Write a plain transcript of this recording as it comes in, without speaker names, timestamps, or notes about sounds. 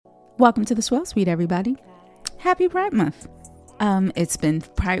Welcome to the Swell Suite, everybody. Happy Pride Month. It's been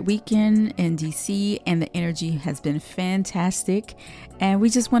Pride Weekend in DC and the energy has been fantastic. And we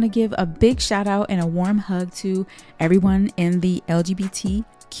just want to give a big shout out and a warm hug to everyone in the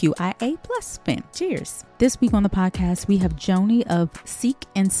LGBTQIA plus fam. Cheers. This week on the podcast, we have Joni of Seek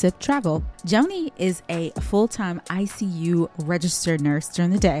and Sip Travel. Joni is a full-time ICU registered nurse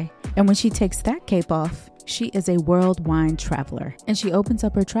during the day. And when she takes that cape off, she is a worldwide traveler. And she opens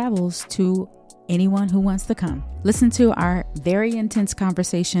up her travels to anyone who wants to come. Listen to our very intense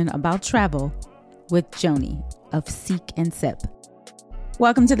conversation about travel with Joni of Seek and Sip.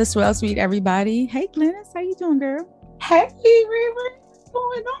 Welcome to the Swell Suite, everybody. Hey, Glennis, how you doing, girl? Hey, Riri, what's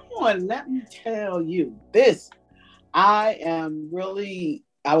going on? Let me tell you this. I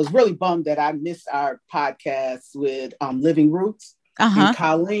was really bummed that I missed our podcast with Living Roots and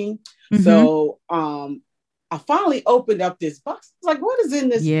Colleen. Mm-hmm. So I finally opened up this box. I was like, what is in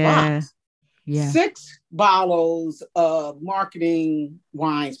this box? Yeah. 6 bottles of marketing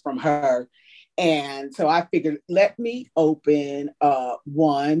wines from her. And so I figured, let me open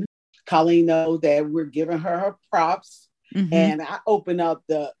one. Colleen knows that we're giving her props. Mm-hmm. And I opened up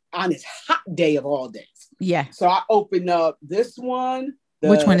on this hot day of all days. Yeah. So I opened up this one.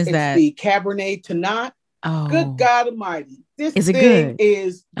 Which one is that? The Cabernet Tannat. Oh. Good God Almighty. This thing good?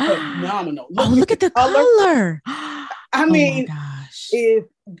 Is phenomenal. Look at the color. I mean, my gosh. If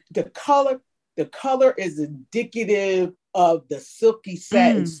the color is indicative of the silky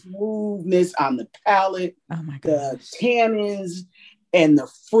satin smoothness on the palate. Oh my gosh. The tannins and the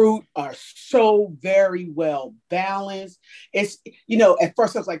fruit are so very well balanced. It's, at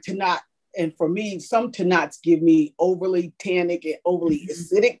first I was like Tannat. And for me, some Tannats give me overly tannic and overly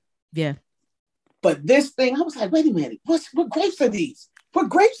acidic. Yeah. But this thing, I was like, wait a minute, what grapes are these? What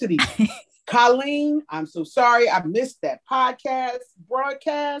grapes are these? Colleen, I'm so sorry I missed that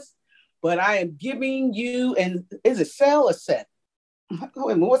broadcast, but I am giving you, and is it Sel or Seth? Wait a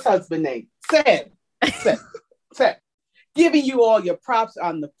minute, what's her husband's name? Seth. Giving you all your props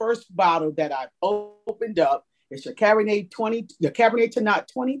on the first bottle that I've opened up. It's your Cabernet Tannat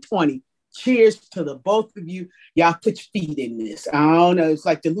 2020. Cheers to the both of you. Y'all put your feet in this. I don't know. It's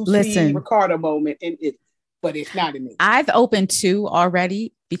like the Lucy Ricardo moment, but it's not in it. I've opened 2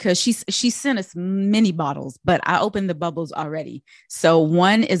 already because she sent us many bottles, but I opened the bubbles already. So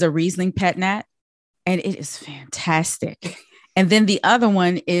one is a Riesling Pet Nat, and it is fantastic. And then the other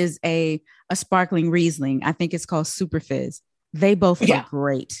one is a sparkling Riesling. I think it's called Super Fizz. They both look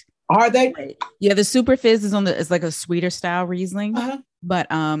great. Are they? Yeah, the Super Fizz is it's like a sweeter style Riesling. Uh-huh. But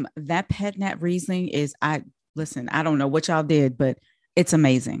that Pet Nat Riesling is, I don't know what y'all did, but it's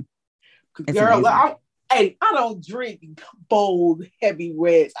amazing. Girl, I don't drink bold, heavy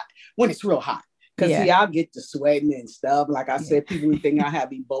reds when it's real hot. Because see, I'll get to sweating and stuff. Like I said, people think I have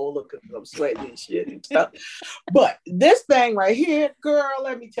Ebola because I'm sweating and shit and stuff. But this thing right here, girl,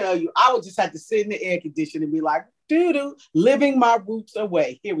 let me tell you, I would just have to sit in the air conditioner and be like, doo-doo, living my roots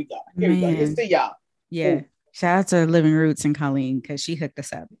away. Here we go. Here's to y'all. Yeah. Ooh. Shout out to Living Roots and Colleen because she hooked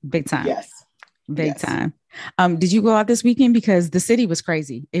us up big time. Yes. Big time. Did you go out this weekend? Because the city was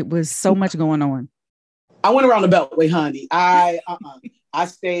crazy. It was so much going on. I went around the Beltway, honey. I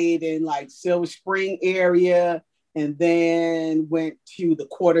stayed in like Silver Spring area and then went to the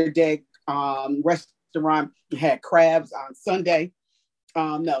Quarter Deck restaurant. Had crabs on Sunday.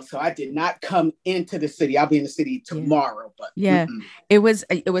 No, so I did not come into the city. I'll be in the city tomorrow, but it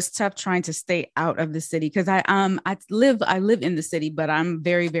was tough trying to stay out of the city because I live in the city, but I'm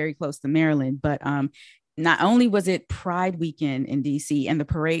very, very close to Maryland. But not only was it Pride Weekend in DC and the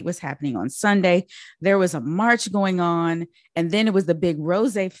parade was happening on Sunday, there was a march going on, and then it was the big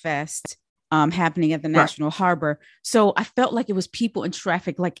Rose Fest happening at the National Harbor. So I felt like it was people in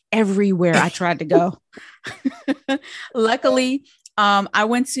traffic like everywhere I tried to go. Luckily, I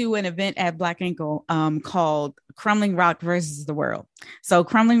went to an event at Black Ankle called Crumbling Rock versus the World. So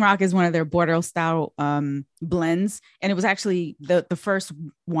Crumbling Rock is one of their Bordeaux style blends. And it was actually the first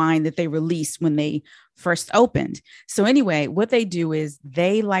wine that they released when they first opened. So anyway, what they do is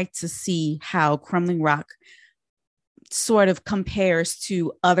they like to see how Crumbling Rock sort of compares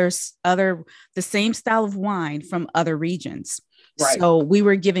to the same style of wine from other regions. Right. So we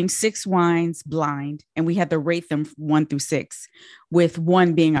were giving 6 wines blind and we had to rate them 1 through 6, with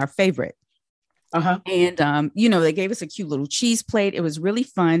 1 being our favorite. And, they gave us a cute little cheese plate. It was really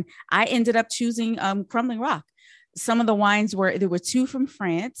fun. I ended up choosing Crumbling Rock. Some of the wines there were 2 from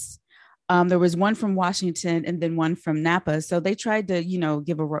France. There was 1 from Washington and then 1 from Napa. So they tried to,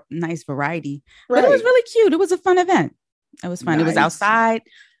 give a nice variety, but it was really cute. It was a fun event. It was fun. Nice. It was outside.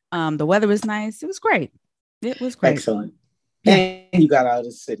 The weather was nice. It was great. It was great. Excellent. Yeah. And you got out of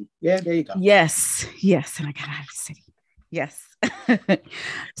the city. Yeah, there you go. Yes. And I got out of the city. Yes.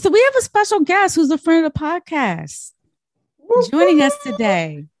 So we have a special guest who's a friend of the podcast joining us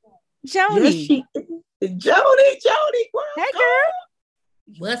today. Joni. Yes, Joni. Hey, girl.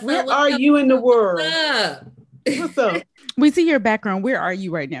 Where are you in the world? What's up? We see your background. Where are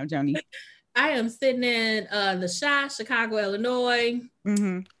you right now, Joni? I am sitting in the Chi, Chicago, Illinois.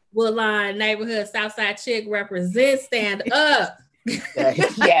 Woodline neighborhood, Southside chick represent, stand up.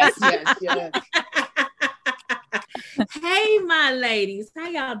 Yes. Hey, my ladies, how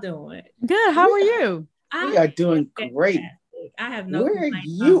y'all doing? Good. How are you? We are doing great. I have no Where are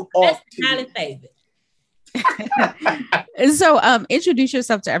you off to? So introduce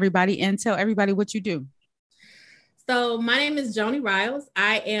yourself to everybody and tell everybody what you do. So my name is Joni Rials.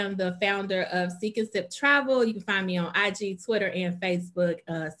 I am the founder of Seek and Sip Travel. You can find me on IG, Twitter, and Facebook,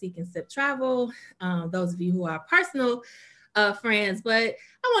 Seek and Sip Travel. Those of you who are personal friends, but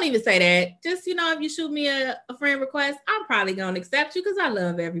I won't even say that. Just, if you shoot me a friend request, I'm probably going to accept you because I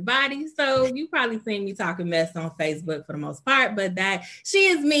love everybody. So you probably seen me talking mess on Facebook for the most part, but that she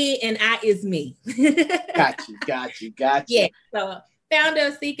is me and I is me. Got you. Yeah. So founder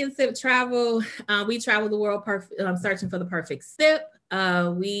of Seek and Sip Travel. We travel the world searching for the perfect sip.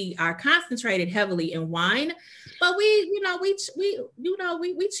 We are concentrated heavily in wine, but we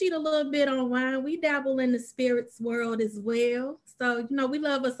cheat a little bit on wine. We dabble in the spirits world as well. So, we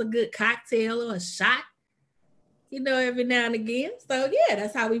love us a good cocktail or a shot, every now and again. So yeah,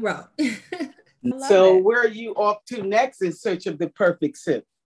 that's how we roll. So where are you off to next in search of the perfect sip?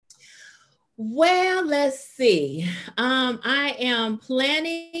 Well, let's see. I am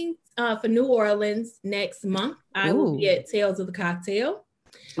planning for New Orleans next month. I will be at Tales of the Cocktail.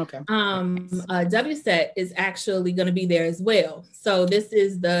 Okay. WSET is actually going to be there as well. So this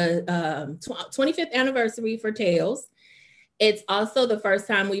is the 25th anniversary for Tales. It's also the first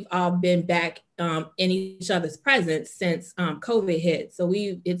time we've all been back in each other's presence since COVID hit. So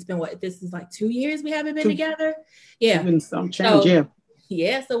it's been this is like 2 years we haven't been together. Yeah. Some change, yeah.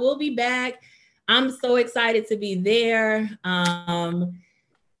 Yeah, so we'll be back. I'm so excited to be there.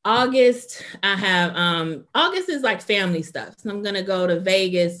 August is like family stuff. So I'm gonna go to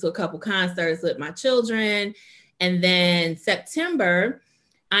Vegas to a couple concerts with my children. And then September,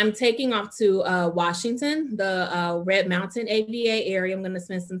 I'm taking off to Washington, the Red Mountain AVA area. I'm gonna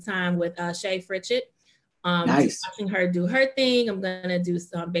spend some time with Shay Fritchett. Nice. Watching her do her thing. I'm gonna do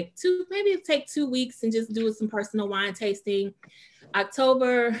maybe take 2 weeks and just do some personal wine tasting.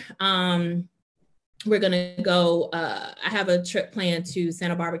 October, we're gonna go. I have a trip planned to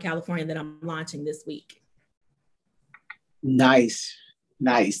Santa Barbara, California that I'm launching this week. Nice.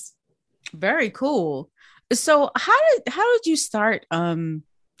 Very cool. So how did you start?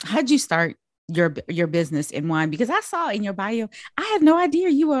 How did you start your business in wine? Because I saw in your bio, I had no idea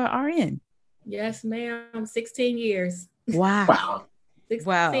you were RN. Yes, ma'am. 16 years. Wow.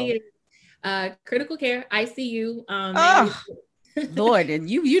 16 years. Critical care, ICU. Lord, and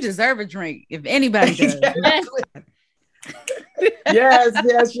you deserve a drink if anybody does.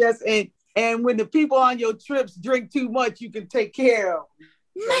 Yes. And when the people on your trips drink too much, you can take care of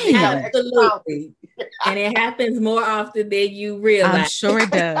them. Absolutely. And it happens more often than you realize. I'm sure it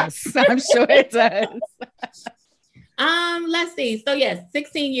does. Let's see. So yes,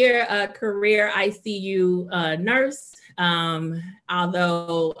 16-year career ICU nurse.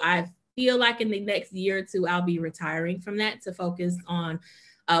 Although I feel like in the next year or two, I'll be retiring from that to focus on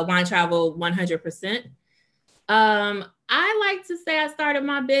wine travel 100%. I like to say I started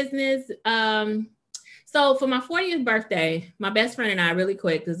my business. So for my 40th birthday, my best friend and I, really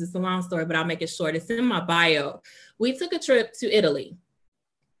quick, because it's a long story, but I'll make it short. It's in my bio. We took a trip to Italy.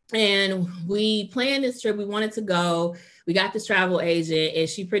 And we planned this trip. We wanted to go. We got this travel agent, and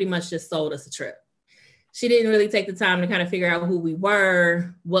she pretty much just sold us a trip. She didn't really take the time to kind of figure out who we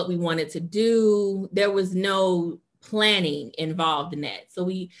were, what we wanted to do. There was no planning involved in that. So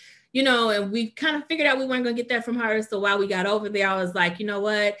we, and we kind of figured out we weren't going to get that from her. So while we got over there, I was like, you know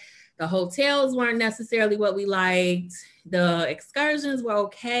what? The hotels weren't necessarily what we liked. The excursions were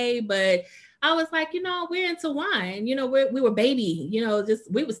okay, but I was like, we're into wine. We were baby,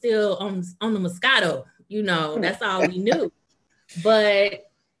 we were still on the Moscato, that's all we knew.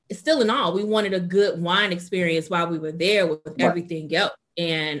 But still in all, we wanted a good wine experience while we were there with everything else.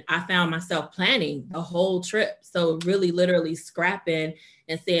 And I found myself planning the whole trip. So really literally scrapping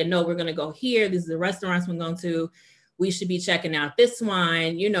and saying, no, we're going to go here. These are the restaurants we're going to. We should be checking out this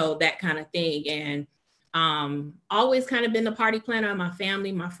wine, that kind of thing. And always kind of been the party planner of my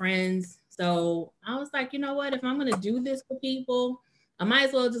family, my friends. So I was like, you know what, if I'm going to do this for people, I might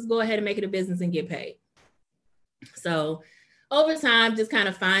as well just go ahead and make it a business and get paid. So Over time, just kind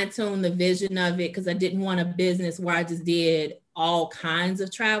of fine-tune the vision of it because I didn't want a business where I just did all kinds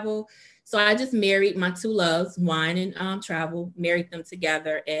of travel. So I just married my two loves, wine and travel, married them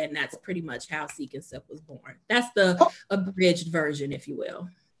together. And that's pretty much how Seek and Sip was born. That's the abridged version, if you will.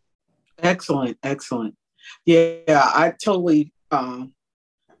 Excellent. Excellent. Yeah, I totally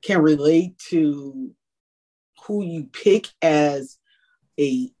can relate to who you pick as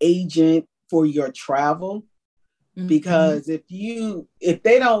a agent for your travel. Because if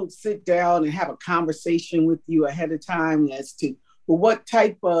they don't sit down and have a conversation with you ahead of time as to, well, what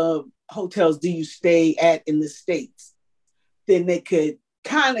type of hotels do you stay at in the States, then they could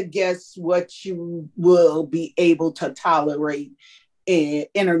kind of guess what you will be able to tolerate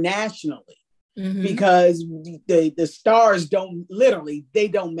internationally. Because the stars don't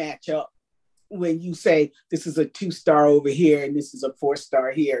match up when you say this is a 2-star over here and this is a 4-star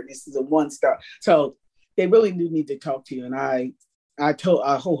here and this is a 1-star. So they really do need to talk to you, and I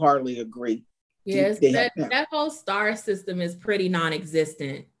wholeheartedly agree. Yes, that whole star system is pretty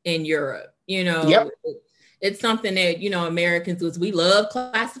non-existent in Europe. It's something that Americans do. We love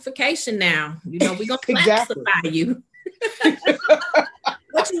classification now. We're gonna classify you.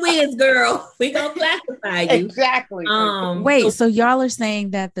 What you is, girl? We gonna classify you. Exactly. Wait, so y'all are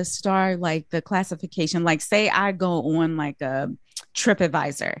saying that the star, like the classification, like say I go on like a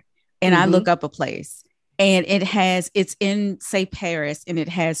TripAdvisor and I look up a place. And it's in, say, Paris, and it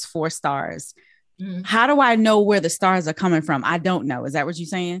has 4 stars. How do I know where the stars are coming from? I don't know. Is that what you're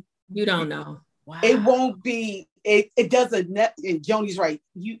saying? You don't know. Wow. It won't be, it doesn't, and Joni's right.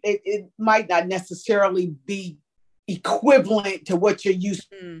 It might not necessarily be equivalent to what you're used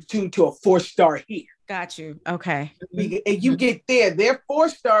to a 4-star here. Got you. Okay. And you get there, their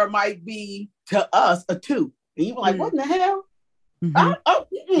 4-star might be to us a 2. And you're like, what in the hell?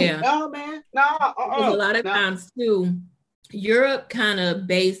 Yeah. No, man. No. A lot of times too, Europe kind of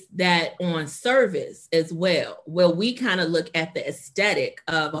based that on service as well. Well, we kind of look at the aesthetic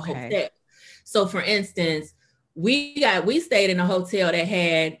of a hotel. So, for instance, we stayed in a hotel that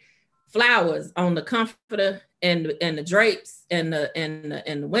had flowers on the comforter and the drapes and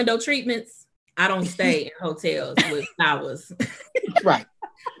the window treatments. I don't stay in hotels with flowers. Right.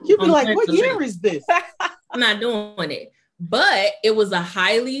 You'd be like, what year is this? I'm not doing it. But it was a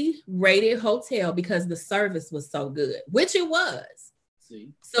highly rated hotel because the service was so good, which it was.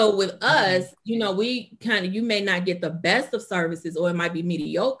 So with us, you may not get the best of services, or it might be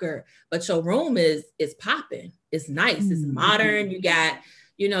mediocre, but your room is popping. It's nice. It's modern. You got,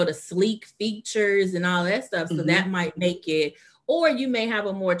 the sleek features and all that stuff. So that might make it, or you may have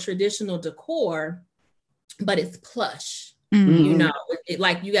a more traditional decor, but it's plush.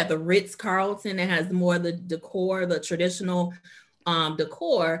 Like you got the Ritz-Carlton that has more of the decor, the traditional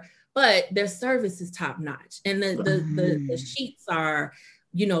decor, but their service is top notch. And the sheets are,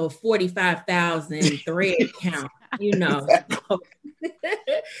 45,000 thread count,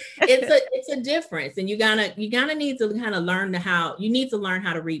 it's a difference. And you gotta need to kind of learn how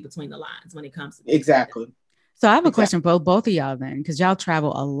to read between the lines when it comes to exactly. So I have a question for both of y'all then, because y'all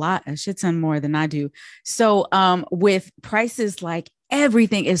travel a lot, a shit ton more than I do. So with prices, like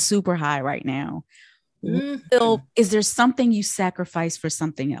everything is super high right now. So is there something you sacrifice for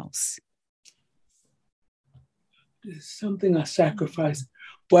something else? There's something I sacrifice.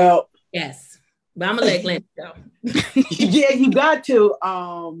 Well, yes, but I'm gonna let Glenn go. Yeah, you got to.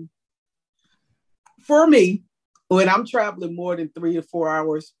 For me, when I'm traveling more than 3 or 4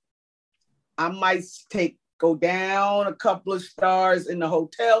 hours, I might go down a couple of stars in the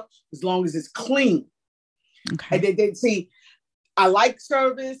hotel as long as it's clean. Okay. And then see, I like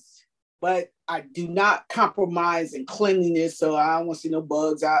service, but I do not compromise in cleanliness. So I don't want to see no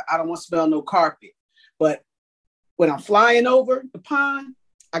bugs. I don't want to smell no carpet. But when I'm flying over the pond,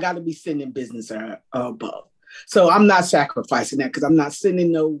 I got to be sitting in business above. So I'm not sacrificing that because I'm not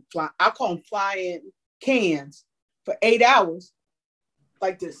sitting I call them flying cans for 8 hours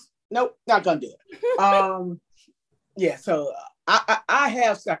like this. Nope, not gonna do it. Yeah, so I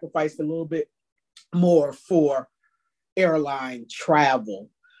have sacrificed a little bit more for airline travel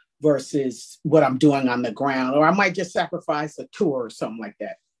versus what I'm doing on the ground, or I might just sacrifice a tour or something like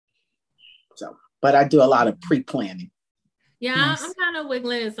that. So, but I do a lot of pre-planning. Yeah, nice. I'm kind of with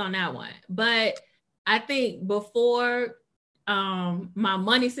Glennis on that one, but I think before my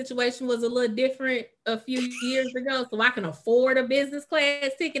money situation was a little different a few years ago, so I can afford a business class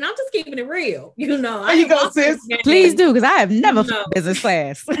ticket. I'm just keeping it real, There you go, sis. Please do, because I have never business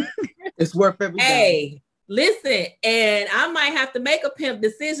class. It's worth every day. Hey, listen, and I might have to make a pimp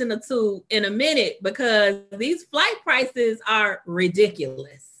decision or two in a minute because these flight prices are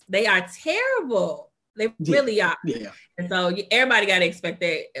ridiculous. They are terrible. They really are. Yeah. And so everybody got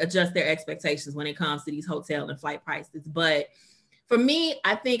to adjust their expectations when it comes to these hotel and flight prices. But for me,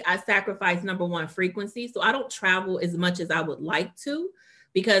 I think I sacrifice number one, frequency. So I don't travel as much as I would like to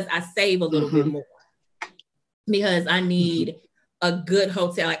because I save a little bit more because I need a good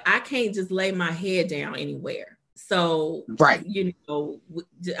hotel. Like I can't just lay my head down anywhere. So, you know,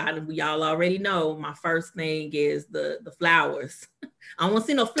 y'all already know my first thing is the flowers. I don't want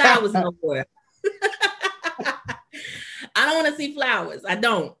to see no flowers nowhere. I don't want to see flowers. I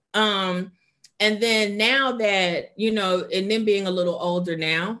don't. And then now that, you know, and then being a little older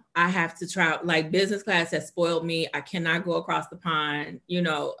now, I have to try, like business class has spoiled me. I cannot go across the pond, you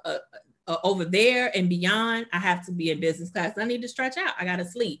know, over there and beyond. I have to be in business class. I need to stretch out. I got to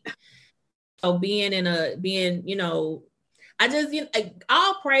sleep. So you know, I just, you know,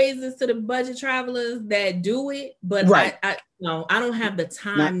 all praises to the budget travelers that do it, but I don't have the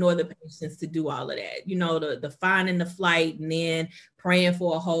time nor the patience to do all of that. You know, the finding the flight and then praying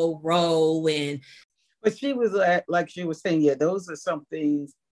for a whole row But she was like she was saying, those are some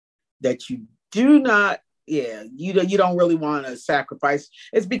things that you do not, you don't really want to sacrifice.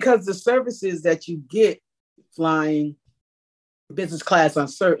 It's because the services that you get flying business class on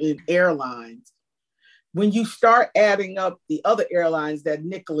certain airlines, when you start adding up the other airlines that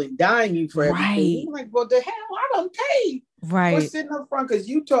nickel and dime you for everything, you're like, well, the hell, I don't pay for sitting up front because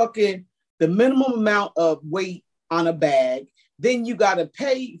you talking the minimum amount of weight on a bag. Then you got to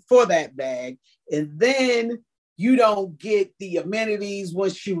pay for that bag. And then you don't get the amenities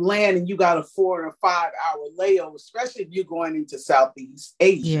once you land and you got a 4 or 5 hour layover, especially if you're going into Southeast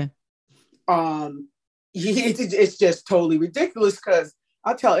Asia. It's just totally ridiculous because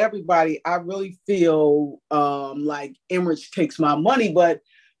I tell everybody I really feel like Emirates takes my money, but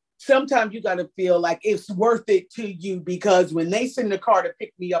sometimes you got to feel like it's worth it to you because when they send the car to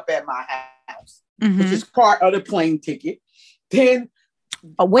pick me up at my house, which is part of the plane ticket, then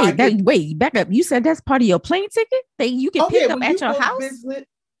wait, back up. You said that's part of your plane ticket? You get picked up at your house?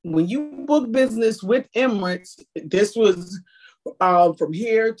 When you book business with Emirates, this was from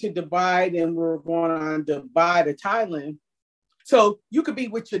here to Dubai, then we're going on Dubai to Thailand. So you could be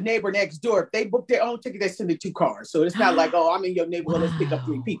with your neighbor next door. If they book their own ticket, they send it 2 cars. So it's not like, oh, I'm in your neighborhood, let's pick up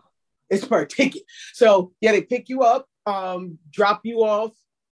 3 people. It's per ticket. So they pick you up, drop you off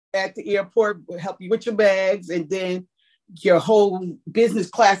at the airport, help you with your bags, and then your whole business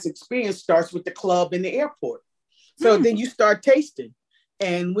class experience starts with the club in the airport. So then you start tasting.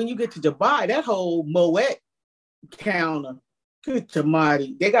 And when you get to Dubai, that whole Moet counter, good to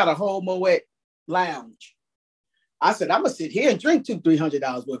mighty, they got a whole Moet lounge. I said, I'm going to sit here and drink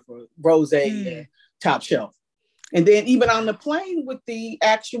 $200-$300 worth of rosé and top shelf. And then even on the plane with the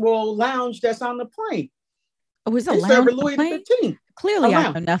actual lounge that's on the plane. Oh, is a lounge on Louis the plane? 15. Clearly,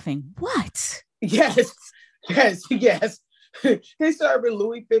 I know nothing. What? Yes. They serve in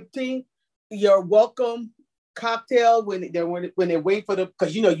Louis 15. Your welcome cocktail when they wait for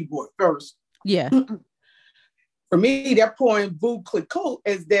because you board first. Yeah. For me, they're pouring Veuve Clicquot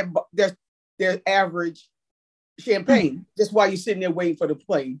as their average champagne. Just while you're sitting there waiting for the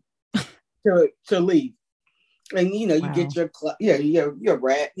plane to leave. And you get your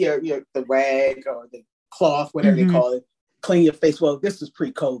rag, the rag or the cloth, whatever they call it, clean your face. Well, this was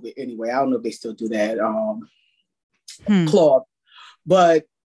pre-COVID anyway. I don't know if they still do that. Cloth,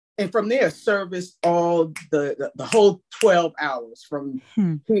 and from there service all the whole 12 hours from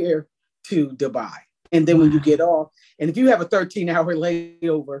here to Dubai. And then when you get off, and if you have a 13-hour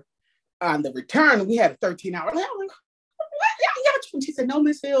layover on the return, we had a 13-hour layover. She said, no,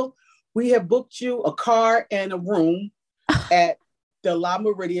 Miss Hill, we have booked you a car and a room at the La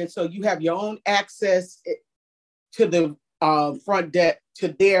Meridian. So you have your own access to the front deck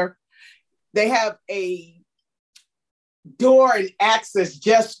to there. They have a door and access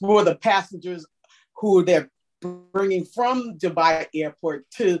just for the passengers who they're bringing from Dubai airport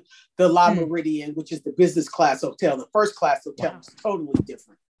to the La Meridian, which is the business class hotel. The first class hotel is totally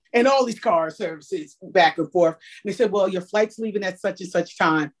different. And all these car services back and forth. And they said, well, your flight's leaving at such and such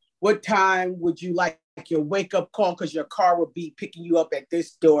time. What time would you like your wake up call? Because your car will be picking you up at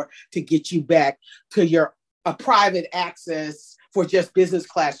this door to get you back to a private access for just business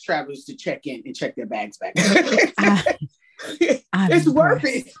class travelers to check in and check their bags back. It's worth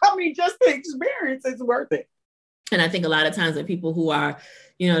it. I mean, just the experience is worth it. And I think a lot of times that people who are,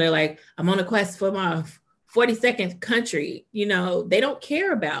 they're like, I'm on a quest for my 42nd country, they don't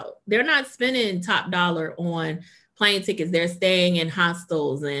care about. They're not spending top dollar on plane tickets. They're staying in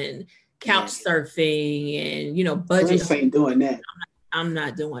hostels and couch surfing and, budget. I ain't doing that. I'm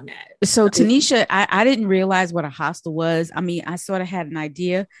not doing that. So Tanisha, I didn't realize what a hostel was. I mean, I sort of had an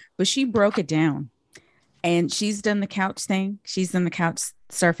idea, but she broke it down. And she's done the couch thing. She's done the couch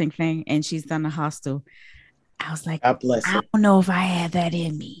surfing thing, and she's done the hostel. I was like, God bless her. I don't know if I had that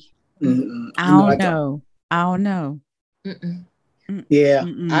in me. I don't know. Mm-mm. Yeah,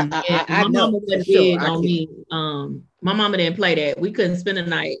 my mama wasn't big on me. My mama didn't play that. We couldn't spend a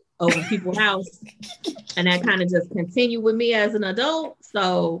night over people's house, and that kind of just continued with me as an adult.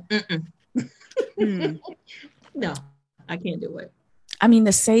 So, no, I can't do it. I mean,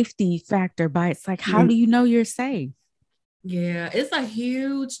 the safety factor by it's like, how do you know you're safe? Yeah, it's a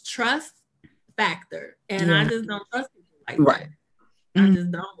huge trust factor, and I just don't trust people like that. I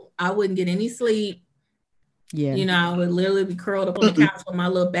just don't. I wouldn't get any sleep. Yeah, you know, I would literally be curled up on the couch with my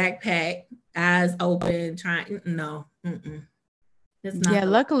little backpack, eyes open, trying. No, it's not. Yeah,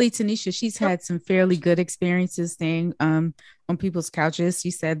 luckily Tanisha, she's had some fairly good experiences staying on people's couches.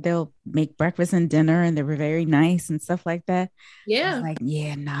 She said they'll make breakfast and dinner, and they were very nice and stuff like that. Yeah, like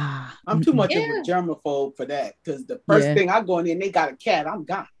nah, I'm too much of a germaphobe for that, because the first thing I go in there and they got a cat, I'm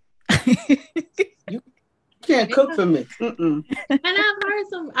gone. You can't cook for me. And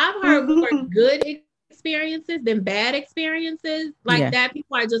I've heard more good experiences than bad experiences that.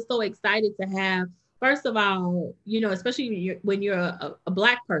 People are just so excited to have. First of all, you know, especially when you're a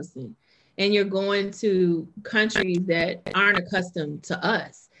Black person and you're going to countries that aren't accustomed to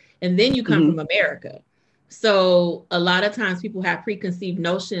us, and then you come from America. So a lot of times people have preconceived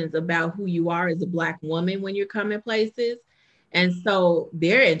notions about who you are as a Black woman when you're coming places. And so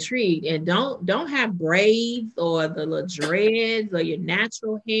they're intrigued, and don't have braids or the little dreads or your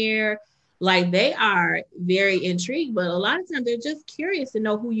natural hair. Like, they are very intrigued, but a lot of times they're just curious to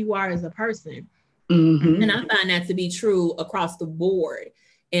know who you are as a person. And I find that to be true across the board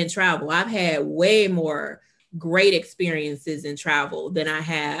in travel. I've had way more great experiences in travel than I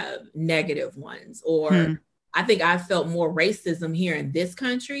have negative ones. Or I think I felt more racism here in this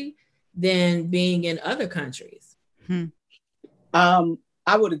country than being in other countries.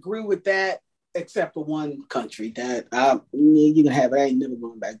 I would agree with that, except for one country that you can have. I ain't never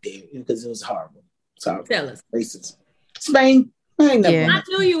going back there because it was horrible. So tell us. Racist. Spain. I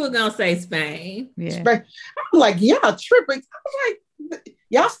knew you were gonna say Spain. Yeah. Spain. I'm like, y'all tripping. I was like,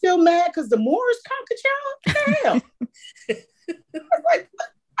 y'all still mad because the Moors conquered y'all? Hell. I was like,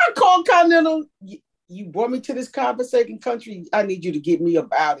 I called Continental. You brought me to this conversation country. I need you to get me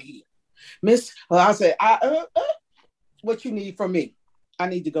up out of here, Miss. Well, I said, what you need from me? I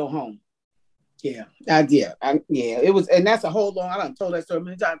need to go home. Yeah, it was, and that's a whole long. I done told that story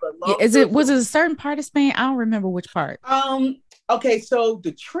many times. But was it a certain part of Spain? I don't remember which part. Okay, so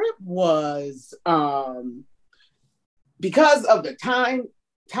the trip was because of the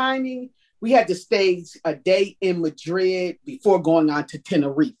timing. We had to stay a day in Madrid before going on to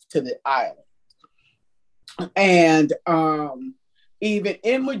Tenerife, to the island, and even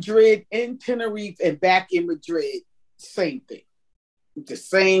in Madrid, in Tenerife, and back in Madrid, same thing, the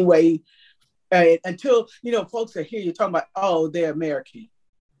same way. Until, you know, folks are here, you're talking about, oh, they're American.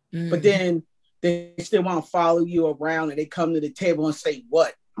 But then they still want to follow you around, and they come to the table and say,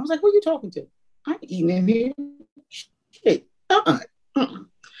 what? I was like, who are you talking to? I ain't eating in here. Shit. We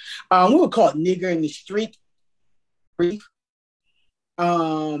were called nigger in the street. The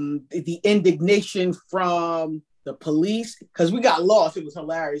indignation from the police, because we got lost. It was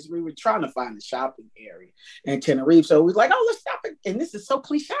hilarious. We were trying to find a shopping area in Tenerife. So we was like, oh, let's stop it. And this is so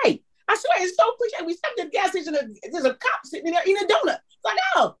cliche. I swear, it's so cliche. We stopped at the gas station. There's a cop sitting in there eating a donut. It's like,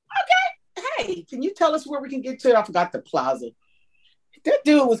 oh, okay. Hey, can you tell us where we can get to? I forgot the plaza. That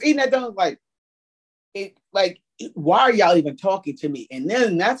dude was eating that donut why are y'all even talking to me? And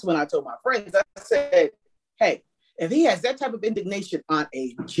then that's when I told my friends, I said, hey, if he has that type of indignation on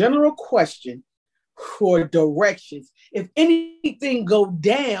a general question or directions, if anything go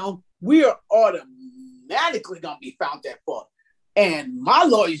down, we are automatically going to be found at fault. And my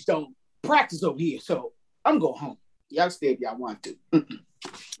lawyers don't practice over here, so I'm going home. Y'all stay if y'all want to. I'm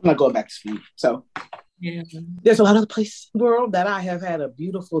not going back to Spain. So there's a lot of places in the world that I have had a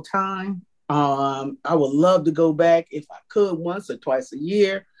beautiful time. I would love to go back if I could once or twice a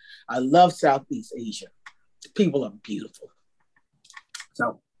year. I love Southeast Asia. People are beautiful.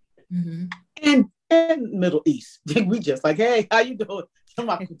 So, and Middle East. We just like, hey, how you doing? To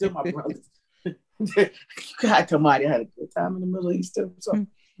my brothers. God almighty, I had a good time in the Middle East too. So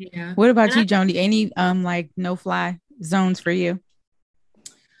yeah. What about you, Joni? Any no fly zones for you?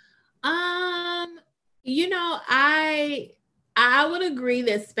 You know, I would agree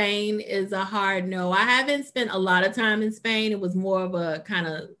that Spain is a hard no. I haven't spent a lot of time in Spain. It was more of a kind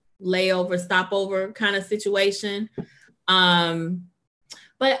of layover, stopover kind of situation.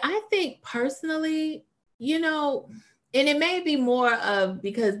 But I think personally, you know, And it may be more of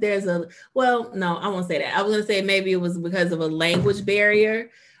because there's no, I won't say that. I was going to say maybe it was because of a language barrier.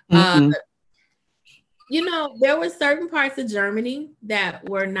 There were certain parts of Germany that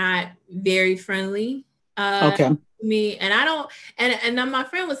were not very friendly. Me, and I don't, and then my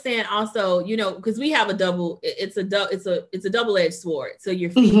friend was saying also, because we have it's a double-edged sword. So you're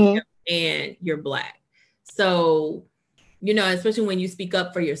female and you're Black. So, especially when you speak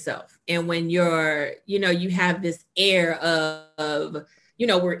up for yourself and when you're, you have this air of,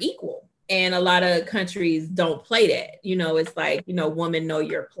 we're equal. And a lot of countries don't play that. It's like, woman know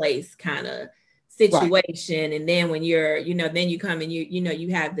your place kind of situation. Right. And then when you're, then you come and you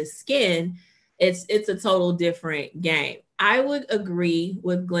have the skin, it's a total different game. I would agree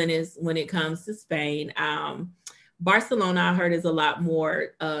with Glennis when it comes to Spain. Barcelona, I heard, is a lot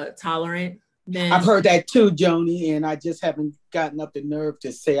more tolerant. I've heard that too, Joni, and I just haven't gotten up the nerve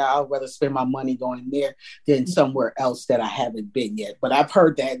to say I'd rather spend my money going there than somewhere else that I haven't been yet. But I've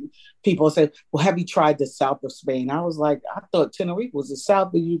heard that people say, well, have you tried the south of Spain? I was like, I thought Tenerife was the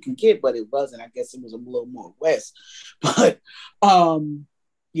south that you can get, but it wasn't. I guess it was a little more west. But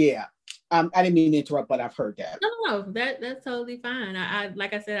yeah, I didn't mean to interrupt, but I've heard that. No, that's totally fine. I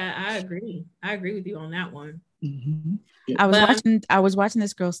like I said, I agree. I agree with you on that one. Mm-hmm. Yeah. I was watching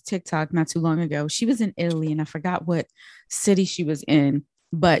this girl's TikTok not too long ago. She was in Italy and I forgot what city she was in,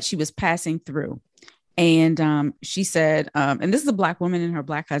 but she was passing through. And she said, and this is a Black woman and her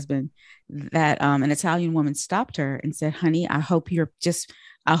Black husband, that an Italian woman stopped her and said, honey, I hope you're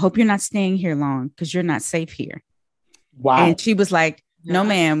not staying here long because you're not safe here. Wow. And she was like, no,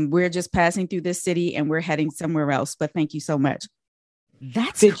 ma'am, we're just passing through this city and we're heading somewhere else. But thank you so much.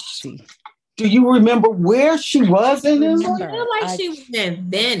 That's crazy. Do you remember where she was in Italy? I feel like she was in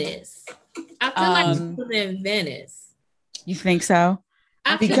Venice. I feel like she was in Venice. You think so?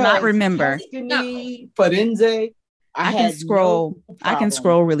 I cannot remember. Firenze. I can scroll. I can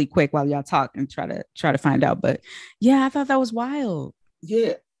scroll really quick while y'all talk and try to find out. But yeah, I thought that was wild.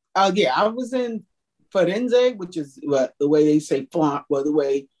 Yeah. I was in Firenze, which is the way they say Florence. Well, the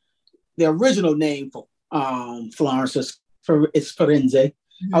way the original name for Florence is Firenze.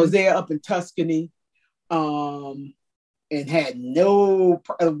 I was there up in Tuscany, and had no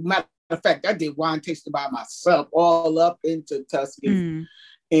matter of fact, I did wine tasting by myself all up into Tuscany,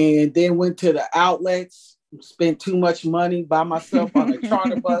 and then went to the outlets, spent too much money by myself on a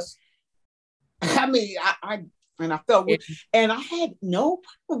charter bus. I mean, I felt weird. And I had no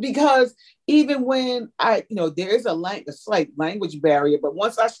problem because even when there is a slight language barrier, but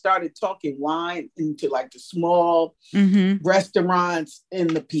once I started talking wine into like the small restaurants in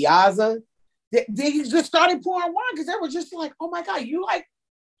the piazza, they just started pouring wine because they were just like, oh my God, you like,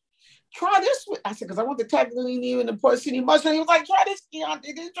 try this one. I said, because I want the tagliatelle and the porcini mushroom. He was like, try this, Keon.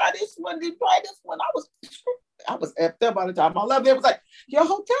 Try this one. Try this one. I was effed up by the time I left. It was like, your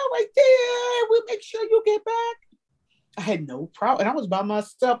hotel right there. We'll make sure you get back. I had no problem. And I was by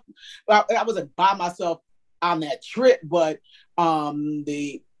myself. Well, I wasn't by myself on that trip, but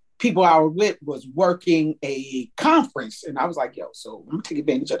the people I was with was working a conference. And I was like, so I'm going to take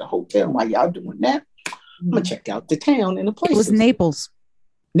advantage of the hotel. While y'all doing that, I'm going to check out the town and the place. It was Naples.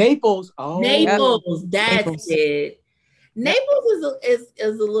 Naples. That's Naples. It. Naples is a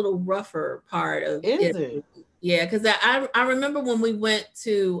little rougher part of it. Yeah, because I remember when we went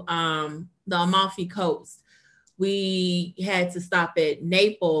to the Amalfi Coast, we had to stop at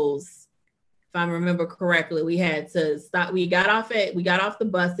Naples. If I remember correctly, we had to stop. We got off the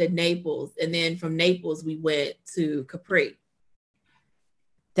bus at Naples, and then from Naples we went to Capri.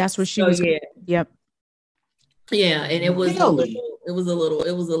 That's where she was. Yeah. Yep. Yeah, and it was really? it was a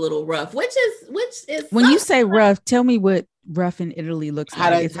little rough. Which is when you say rough, tell me what rough in Italy looks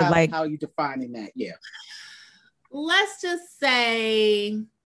like. How are you defining that? Yeah. Let's just say,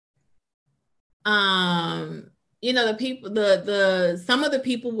 the people, some of the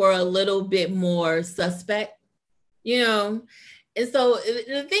people were a little bit more suspect, and so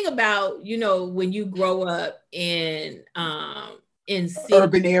the thing about, when you grow up in cities,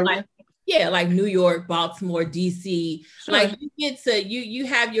 urban area, like New York, Baltimore, DC, sure. Like you get to, you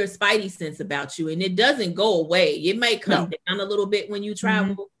have your spidey sense about you, and it doesn't go away. It might come down a little bit when you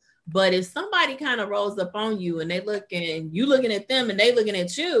travel, but if somebody kind of rolls up on you and you looking at them and they looking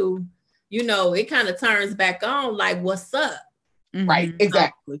at you, it kind of turns back on, like, what's up? Right,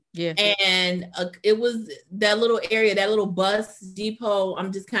 exactly. Yeah. And it was that little area, that little bus depot.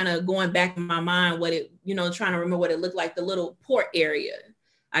 I'm just kind of going back in my mind what it, trying to remember what it looked like, the little port area,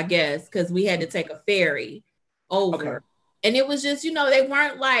 I guess, because we had to take a ferry over. Okay. And it was just, they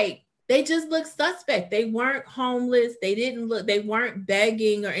weren't like, they just looked suspect. They weren't homeless. They weren't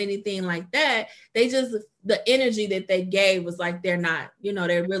begging or anything like that. They just the energy that they gave was like, they're not,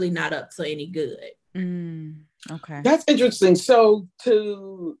 they're really not up to any good. Okay. That's interesting. So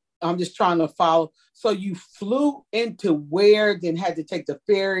I'm just trying to follow. So you flew into where, then had to take the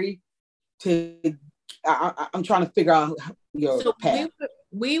ferry to, I'm trying to figure out your path.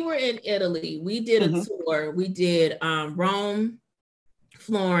 We were in Italy. We did a tour. We did Rome,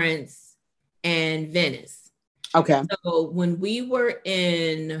 Florence, and Venice. Okay. So when we were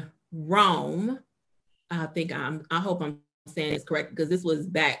in Rome, I hope I'm saying this correct, because this was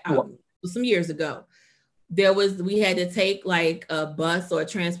back some years ago. We had to take like a bus or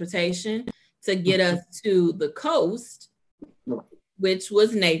transportation to get us to the coast, which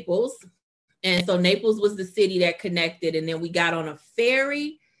was Naples. And so Naples was the city that connected. And then we got on a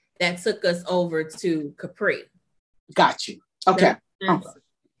ferry that took us over to Capri. Got you. Okay.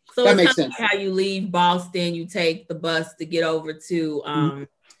 So that makes sense. Like how you leave Boston, you take the bus to get over to, I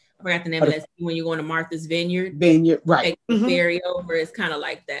forgot the name of that, when you're going to Martha's Vineyard. Right. Take the ferry over. It's kind of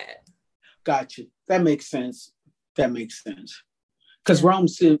like that. Got you. That makes sense. Because Rome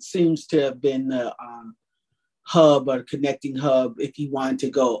seems to have been the hub or connecting hub if you wanted to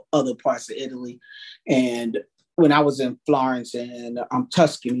go other parts of Italy. And when I was in Florence and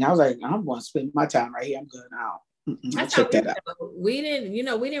Tuscany, I was like, I'm going to spend my time right here. I'm good now. I'll check that out. We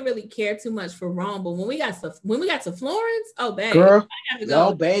didn't really care too much for Rome, but when we got to Florence, oh babe, girl, I have to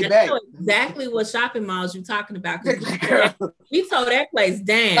go. Babe. Exactly what shopping malls you're talking about. We tore that place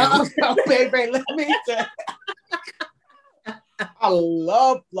down. Baby, let me tell you. I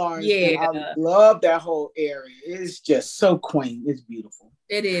love Florence. Yeah, I love that whole area. It's just so quaint. It's beautiful.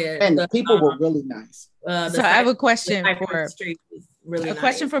 It is, and the people were really nice. So I have a question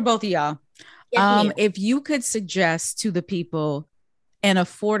question for both of y'all. Yes, if you could suggest to the people an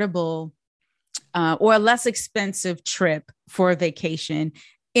affordable or a less expensive trip for a vacation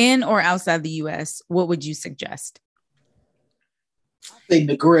in or outside the US, what would you suggest? I think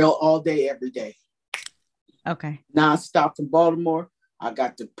the grill all day, every day. Okay. Non-stop from Baltimore. I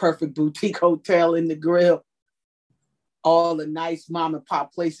got the perfect boutique hotel in the grill. All the nice mom and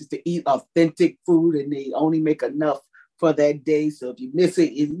pop places to eat authentic food, and they only make enough for that day. So if you miss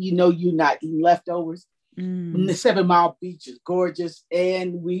it, you're not eating leftovers. The 7 Mile Beach is gorgeous,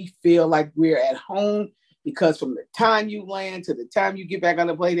 and we feel like we're at home because from the time you land to the time you get back on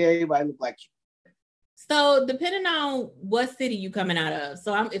the plane, everybody look like you. So depending on what city you coming out of.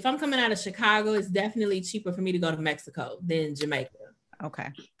 So if I'm coming out of Chicago, it's definitely cheaper for me to go to Mexico than Jamaica. Okay.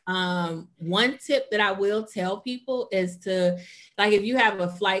 One tip that I will tell people is to, like, if you have a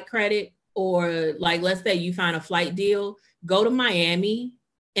flight credit, or like, let's say you find a flight deal, go to Miami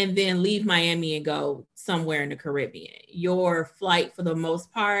and then leave Miami and go somewhere in the Caribbean. Your flight, for the most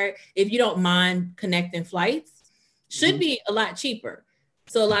part, if you don't mind connecting flights, should be a lot cheaper.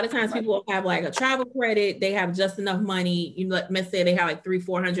 So a lot of times people have like a travel credit, they have just enough money. Let's say they have like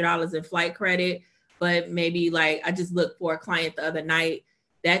 $300-400 in flight credit, but maybe like, I just looked for a client the other night,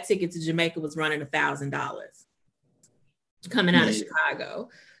 that ticket to Jamaica was running $1,000 coming out of Chicago.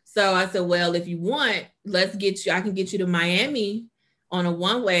 So I said, well, if you want, I can get you to Miami on a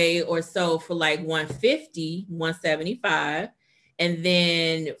one-way or so for like $150, $175. And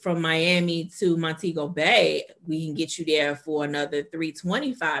then from Miami to Montego Bay, we can get you there for another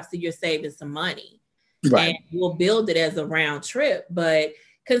 $325. So you're saving some money. Right. And we'll build it as a round trip. But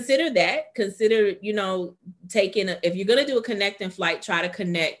consider, if you're going to do a connecting flight, try to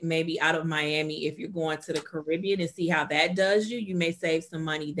connect maybe out of Miami if you're going to the Caribbean and see how that does you. You may save some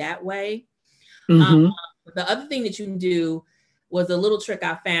money that way. The other thing that you can do was a little trick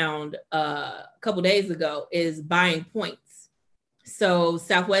I found a couple days ago is buying points. So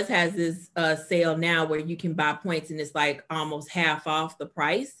Southwest has this sale now where you can buy points and it's like almost half off the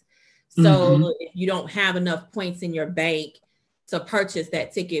price. So if you don't have enough points in your bank to purchase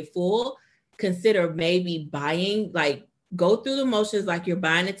that ticket full, consider maybe buying, like go through the motions like you're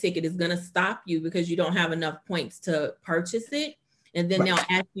buying a ticket is going to stop you because you don't have enough points to purchase it. And then they'll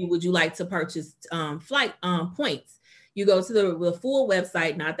ask you, would you like to purchase flight points? You go to the full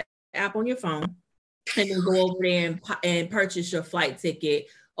website, not the app on your phone, and then go over there and purchase your flight ticket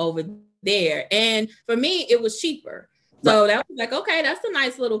over there. And for me, it was cheaper. So that was like, okay, that's a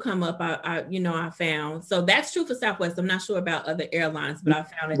nice little come up I found. So that's true for Southwest. I'm not sure about other airlines, but I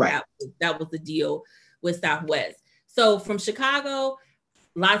found that was the deal with Southwest. So from Chicago,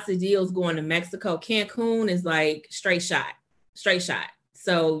 lots of deals going to Mexico. Cancun is like straight shot.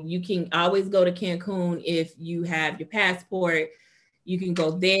 So you can always go to Cancun if you have your passport. You can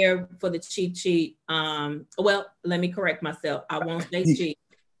go there for the cheap. Well, let me correct myself. I won't say cheap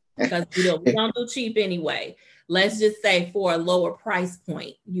because we don't do cheap anyway. Let's just say for a lower price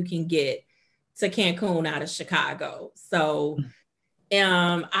point, you can get to Cancun out of Chicago. So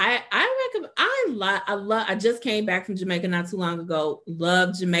I just came back from Jamaica not too long ago.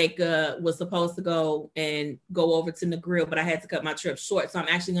 Love Jamaica. Was supposed to go over to Negril, but I had to cut my trip short. So I'm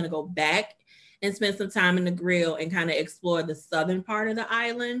actually going to go back and spend some time in Negril and kind of explore the southern part of the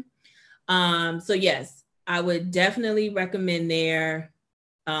island. So yes, I would definitely recommend there.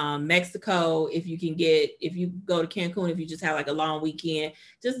 Mexico, if you go to Cancun, if you just have like a long weekend,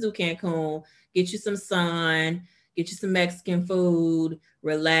 just do Cancun, get you some sun, get you some Mexican food,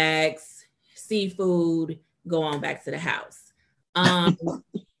 relax, seafood, go on back to the house.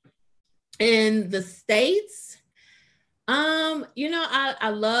 In the States,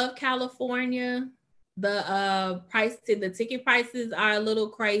 I love California. The ticket prices are a little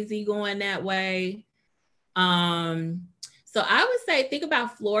crazy going that way. So I would say think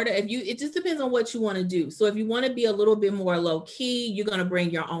about Florida. It just depends on what you want to do. So if you want to be a little bit more low key, you're going to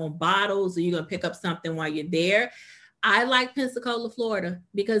bring your own bottles, or you're going to pick up something while you're there. I like Pensacola, Florida,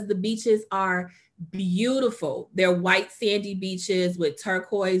 because the beaches are beautiful. They're white sandy beaches with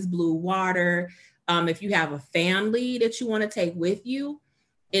turquoise blue water. If you have a family that you want to take with you,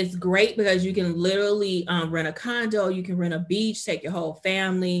 it's great because you can literally rent a condo, you can rent a beach, take your whole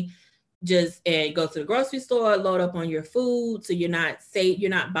family, and go to the grocery store, load up on your food, so you're not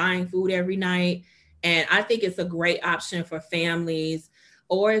buying food every night. And I think it's a great option for families.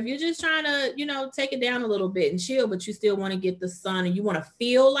 Or if you're just trying to, take it down a little bit and chill, but you still want to get the sun and you want to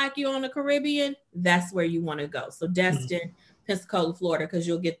feel like you're on the Caribbean, that's where you want to go. So Destin, Pensacola, Florida, because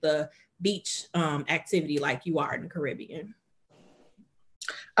you'll get the beach activity like you are in the Caribbean.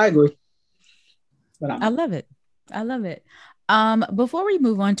 I agree. I love it. Before we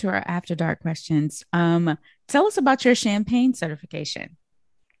move on to our After Dark questions, tell us about your champagne certification.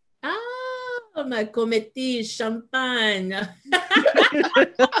 Ma commetti champagne.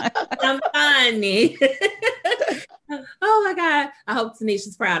 Champagne. Oh my God. I hope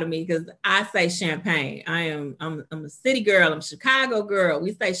Tanisha's proud of me because I say champagne. I'm a city girl. I'm a Chicago girl.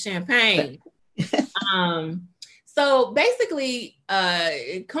 We say champagne. So basically,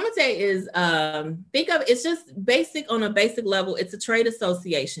 Comité is, it's just basic on a basic level. It's a trade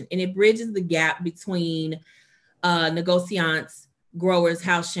association, and it bridges the gap between negociants, growers,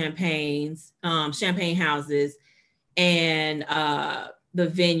 house champagnes, champagne houses, and the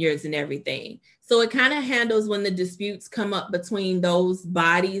vineyards and everything. So it kind of handles when the disputes come up between those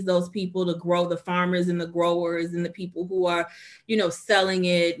bodies, those people to grow, the farmers and the growers and the people who are, selling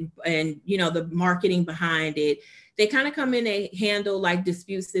it and, the marketing behind it. They kind of come in and handle like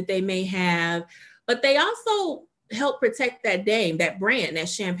disputes that they may have, but they also help protect that name, that brand, that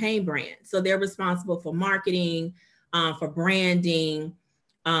champagne brand. So they're responsible for marketing, for branding.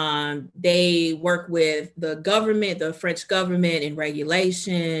 They work with the government, the French government, and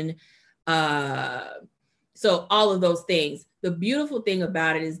regulation. So all of those things. The beautiful thing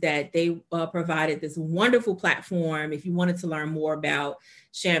about it is that they provided this wonderful platform. If you wanted to learn more about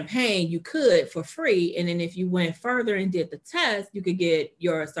champagne, you could for free. And then if you went further and did the test, you could get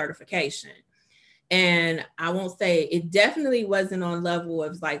your certification. And I won't say it definitely wasn't on level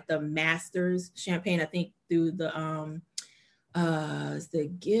of like the master's champagne. I think through the is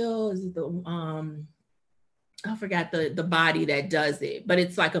the Guild, is it the I forgot the body that does it, but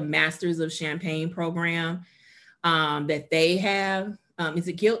it's like a Masters of Champagne program that they have. Is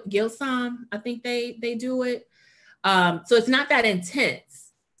it Gilsam? I think they do it. So it's not that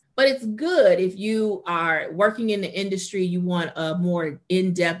intense, but it's good if you are working in the industry, you want a more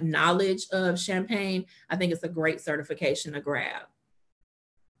in-depth knowledge of champagne. I think it's a great certification to grab.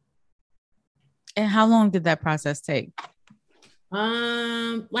 And how long did that process take?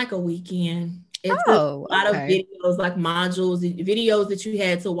 Like a weekend. It's a lot of videos, like modules, videos that you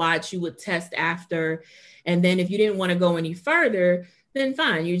had to watch, you would test after. And then if you didn't want to go any further, then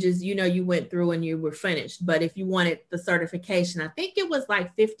fine. You just, you went through and you were finished. But if you wanted the certification, I think it was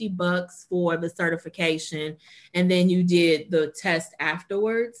like $50 for the certification. And then you did the test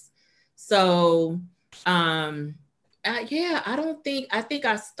afterwards. So, I think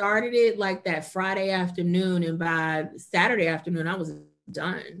I started it like that Friday afternoon, and by Saturday afternoon, I was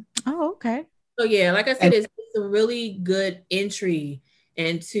done. Oh, okay. So yeah, like I said, it's a really good entry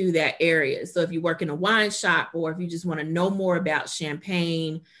into that area. So if you work in a wine shop, or if you just want to know more about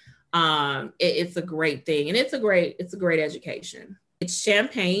champagne, it's a great thing. And it's a great education. It's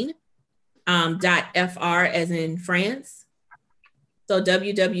champagne, .fr as in France. So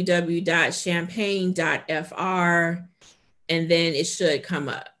www.champagne.fr, and then it should come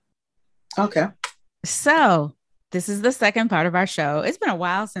up. Okay. So this is the second part of our show. It's been a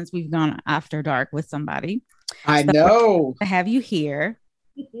while since we've gone after dark with somebody. I know. To have you here.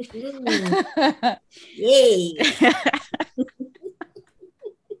 Yeah.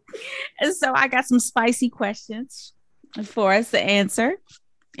 And so I got some spicy questions for us to answer,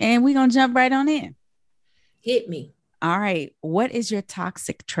 and we're gonna jump right on in. Hit me. All right. What is your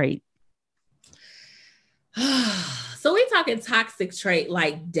toxic trait? So we're talking toxic trait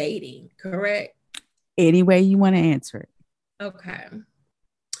like dating, correct? Any way you want to answer it. Okay.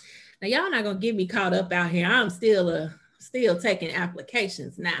 Now y'all not gonna get me caught up out here. I'm still taking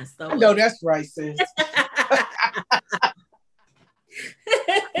applications now. So I know that's right, sis.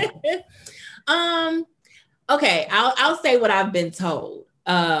 Okay, I'll say what I've been told.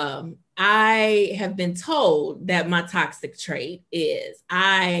 I have been told that my toxic trait is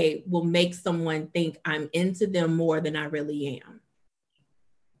I will make someone think I'm into them more than I really am.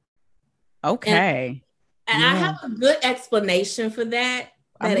 Okay. And I have a good explanation for that.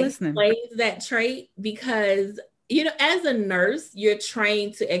 That explains that trait because, you know, as a nurse, you're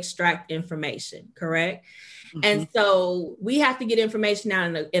trained to extract information, correct? Mm-hmm. And so we have to get information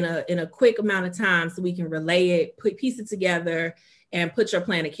out in a quick amount of time so we can relay it, piece it together, and put your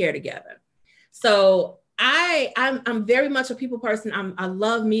plan of care together. So I'm very much a people person. I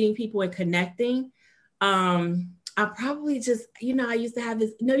love meeting people and connecting. I probably just, you know, I used to have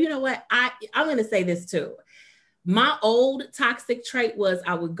this. No, you know what? I'm going to say this too. My old toxic trait was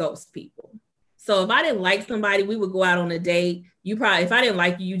I would ghost people. So if I didn't like somebody, we would go out on a date. If I didn't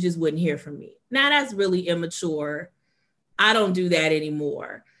like you, you just wouldn't hear from me. Now that's really immature. I don't do that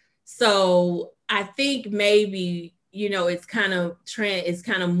anymore. So I think maybe, you know, it's kind of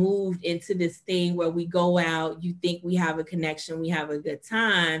moved into this thing where we go out, you think we have a connection, we have a good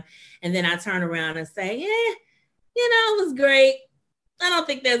time. And then I turn around and say, you know, it was great. I don't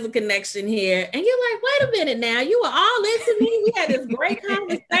think there's a connection here. And you're like, wait a minute now. You were all into me. We had this great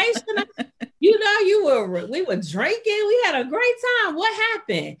conversation. You know, we were drinking. We had a great time. What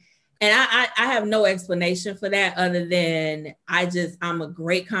happened? And I have no explanation for that other than I'm a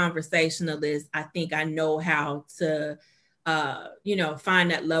great conversationalist. I think I know how to, you know,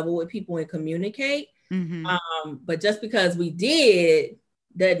 find that level with people and communicate. Mm-hmm. But just because we did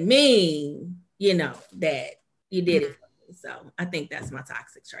doesn't mean, you know, that you did it. So I think that's my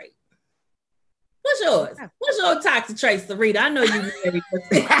toxic trait. What's yours? What's your toxic trait, Sarita? I know you very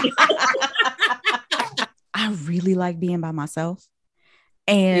I really like being by myself.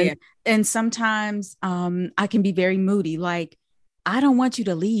 And sometimes I can be very moody. Like, I don't want you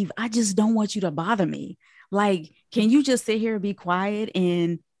to leave. I just don't want you to bother me. Like, can you just sit here and be quiet?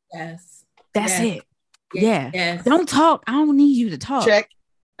 And that's it. Yes. Don't talk. I don't need you to talk. Check.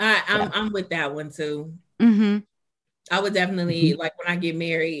 I'm with that one too. Mm-hmm. I would definitely, like when I get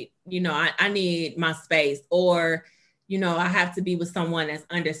married, you know, I need my space, or, you know, I have to be with someone that's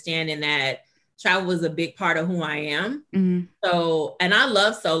understanding that travel is a big part of who I am. Mm-hmm. So, and I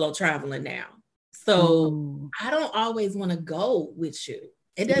love solo traveling now. So I don't always want to go with you.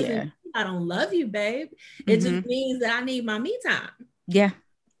 It doesn't mean I don't love you, babe. It just means that I need my me time. Yeah.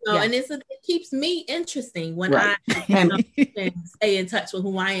 So, and it keeps me interesting when I stay in touch with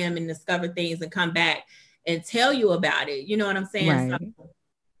who I am and discover things and come back and tell you about it. You know what I'm saying? Right.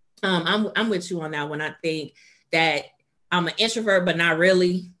 So, I'm with you on that one. I think that I'm an introvert, but not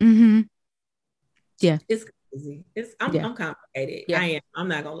really. Mm-hmm. Yeah. It's crazy. I'm complicated. Yeah. I am. I'm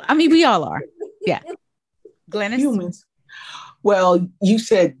not gonna lie. I mean, we all are. Yeah. Glennis? Humans. Well, you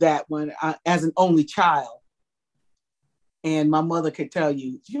said that when as an only child, and my mother could tell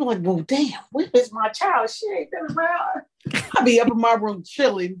you, you're like, well, damn, where is my child? She ain't been around. I'll be up in my room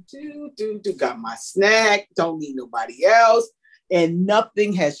chilling, got my snack, don't need nobody else. And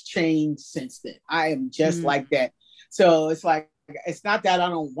nothing has changed since then. I am just like that. So it's like, it's not that I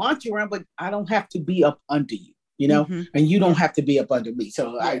don't want you around, but I don't have to be up under you, you know, and you don't have to be up under me.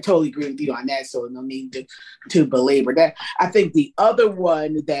 So I totally agree with you on that. So no need to belabor that. I think the other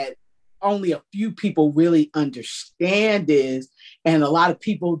one that only a few people really understand is, and a lot of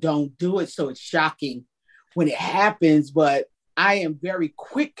people don't do it, so it's shocking when it happens, but I am very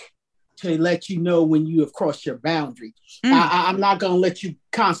quick to let you know when you have crossed your boundary. I'm not going to let you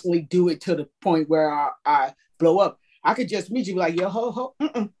constantly do it to the point where I blow up. I could just meet you like, yo, ho.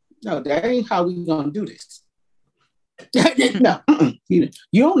 No, that ain't how we going to do this. No, you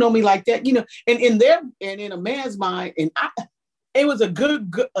don't know me like that, you know. And in a man's mind, and it was a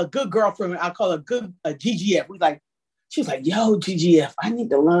good girlfriend. I call her a GGF. She was like, yo, GGF, I need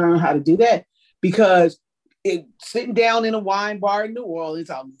to learn how to do that, because sitting down in a wine bar in New Orleans,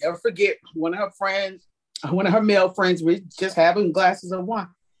 I'll never forget one of her male friends, was just having glasses of wine.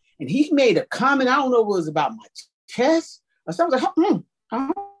 And he made a comment. I don't know if it was about my chest or something. I was like, I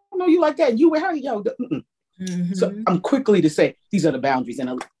don't know you like that. You with her? Yo, Mm-hmm. So I'm quickly to say these are the boundaries.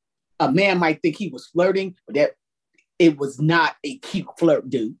 And a man might think he was flirting, but that it was not a cute flirt,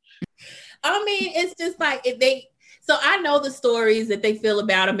 dude. I mean, it's just like if they. So I know the stories that they feel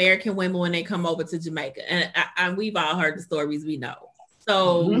about American women when they come over to Jamaica, and we've all heard the stories we know.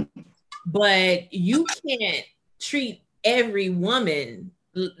 So, but you can't treat every woman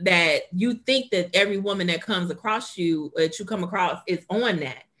that you think that every woman that comes across you, that you come across, is on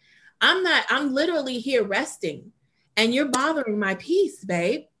that. I'm literally here resting, and you're bothering my peace,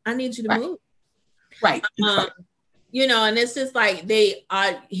 babe. I need you to move. Right. You know, and it's just like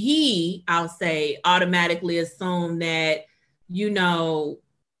I'll say, automatically assume that, you know,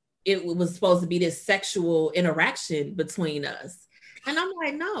 it was supposed to be this sexual interaction between us. And I'm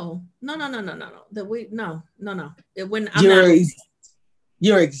like, no.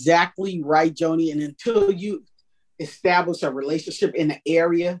 You're exactly right, Joni. And until you establish a relationship in the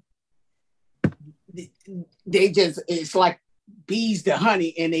area, it's like bees to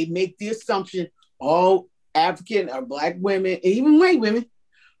honey, and they make the assumption all African or Black women, and even white women,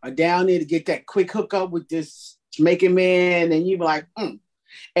 are down there to get that quick hookup with this Jamaican man, and you're like,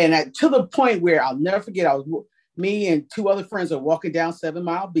 And to the point where I'll never forget, me and two other friends are walking down 7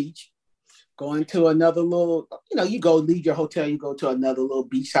 Mile Beach, going to another little, you go leave your hotel, you go to another little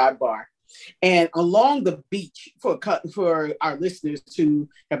beachside bar. And along the beach, for our listeners who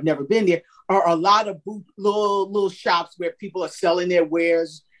have never been there, are a lot of little shops where people are selling their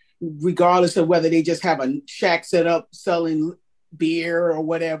wares, regardless of whether they just have a shack set up selling beer or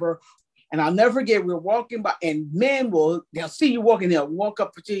whatever. And I'll never forget, we're walking by, and men they'll see you walking, they'll walk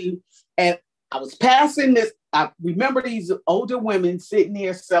up to you. And I was passing this, I remember these older women sitting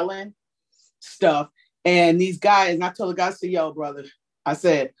there selling stuff. And these guys, and I told the guy, I said, yo, brother, I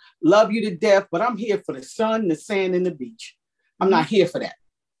said, love you to death, but I'm here for the sun, the sand, and the beach. I'm not here for that.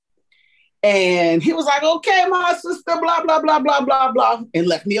 And he was like, okay, my sister, blah, blah, blah, blah, blah, blah, and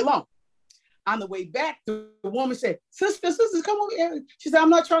left me alone. On the way back, the woman said, sister, come over here. She said, I'm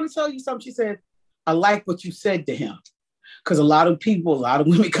not trying to tell you something. She said, I like what you said to him. Because a lot of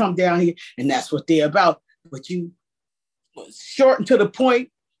women come down here, and that's what they're about. But you short and to the point,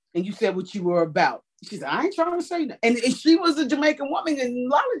 and you said what you were about. She said, I ain't trying to say that. And she was a Jamaican woman, and a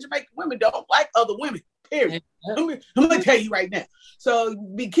lot of Jamaican women don't like other women, period. I'm going to tell you right now. So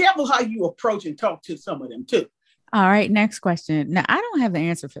be careful how you approach and talk to some of them, too. All right, next question. Now, I don't have the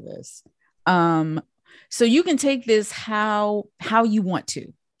answer for this. So you can take this how you want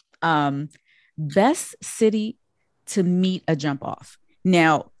to. Best city to meet a jump off.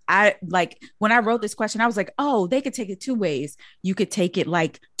 Now, when I wrote this question, I was like, oh, they could take it two ways. You could take it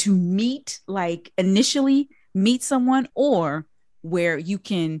like to meet, like initially meet someone, or where you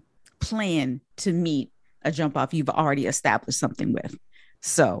can plan to meet a jump off you've already established something with.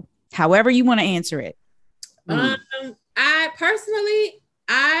 So however you want to answer it. I personally,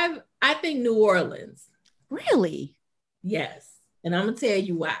 I think New Orleans. Really? Yes. And I'm gonna tell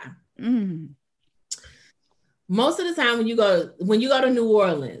you why. Most of the time when you go to New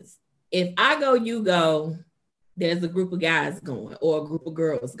Orleans, if I go, you go, there's a group of guys going or a group of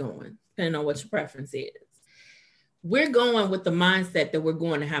girls going, depending on what your preference is. We're going with the mindset that we're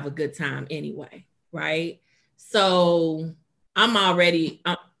going to have a good time anyway, right? So I'm already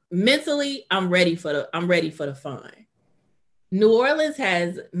mentally, I'm ready for the fun. New Orleans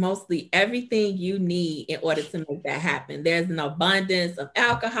has mostly everything you need in order to make that happen. There's an abundance of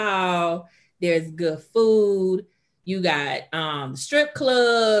alcohol. There's good food. You got strip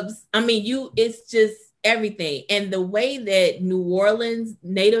clubs. I mean, it's just everything. And the way that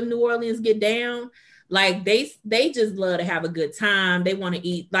native New Orleans get down, like they just love to have a good time. They want to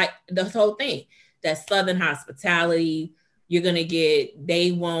eat, like the whole thing. That Southern hospitality. You're gonna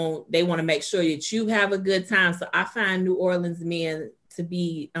they want to make sure that you have a good time. So I find New Orleans men to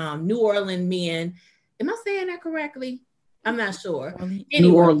be New Orleans men. Am I saying that correctly? I'm not sure. Anyway,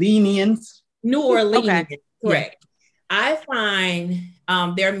 New Orleanians. Okay. Correct. Yeah. I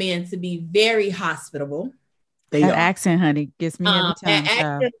find their men to be very hospitable. That accent, honey, gets me every time.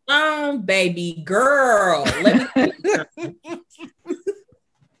 That accent, baby girl. Let me tell you something.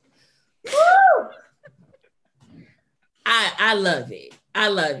 I love it. I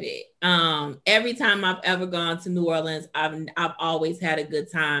love it. Every time I've ever gone to New Orleans, I've always had a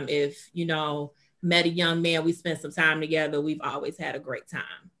good time. If met a young man, we spent some time together, we've always had a great time.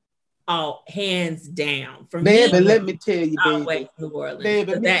 All hands down. For baby, let me tell you, baby. New Orleans.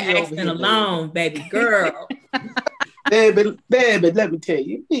 Baby, that accent alone, baby girl. baby, let me tell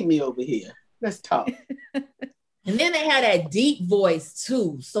you. Meet me over here. Let's talk. And then they had that deep voice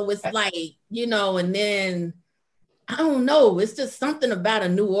too. So it's like, and then I don't know. It's just something about a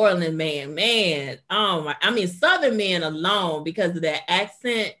New Orleans man. Southern men alone because of that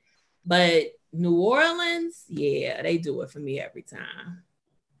accent, but New Orleans, yeah, they do it for me every time.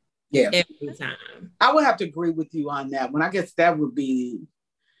 Yeah, every time. I would have to agree with you on that one. I guess that would be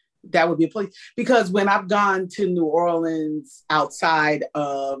a place, because when I've gone to New Orleans outside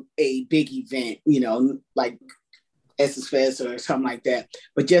of a big event, like Essence Fest or something like that,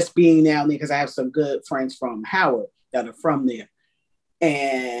 but just being down there, because I have some good friends from Howard that are from there,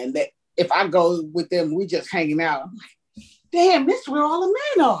 and if I go with them, we just hanging out. I'm like, damn, this is where all the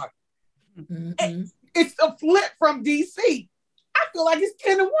men are. Mm-hmm. It's a flip from DC. I feel like it's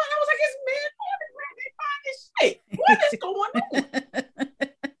 10 to 1. I was like, it's men where they find this shit. What is going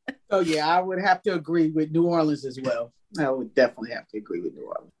on? So yeah, I would have to agree with New Orleans as well. I would definitely have to agree with New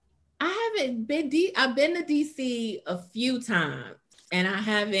Orleans. I've been to DC a few times, and I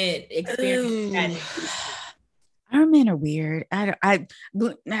haven't experienced that. Our men are weird.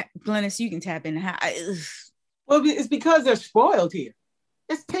 Glennis, you can tap in. Well, it's because they're spoiled here.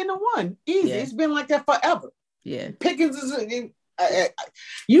 It's 10 to 1, easy. Yeah. It's been like that forever. Yeah, Pickens is.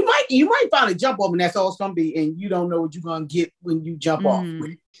 You might find a jump off, and that's all it's gonna be, and you don't know what you're gonna get when you jump off.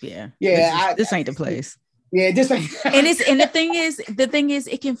 Yeah. This ain't the place. Yeah, this ain't. And the thing is,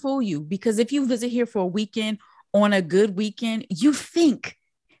 it can fool you, because if you visit here for a weekend, on a good weekend, you think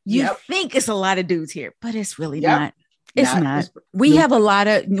it's a lot of dudes here, but it's really not. It's not. We have a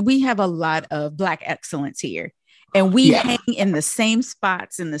lot of Black excellence here. And we hang in the same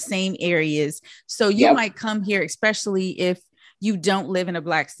spots, in the same areas. So you might come here, especially if you don't live in a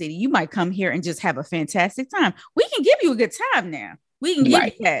Black city, you might come here and just have a fantastic time. We can give you a good time now. We can give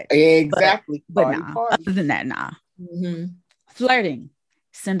you that. Exactly. But other than that, nah. Mm-hmm. Flirting.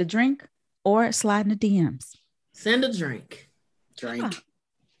 Send a drink or slide in the DMs. Send a drink.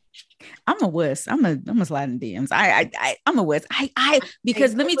 I'm a wuss. I'm a slide in DMs. I'm a wuss.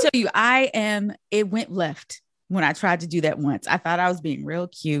 Because let me tell you, it went left when I tried to do that once. I thought I was being real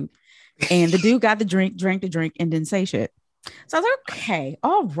cute, and the dude got the drink, drank the drink, and didn't say shit. So I was like, okay,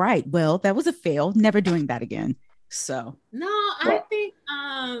 all right. Well, that was a fail. Never doing that again. So no, I think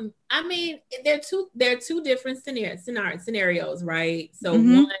they're two different scenarios, right? So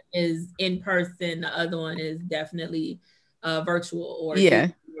one is in person, the other one is definitely virtual or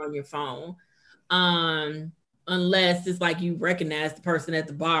on your phone. Unless it's like you recognize the person at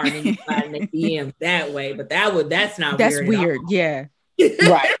the bar and you slide in the DM that way, but that's weird. Yeah.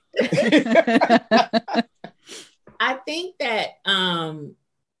 Right. I think that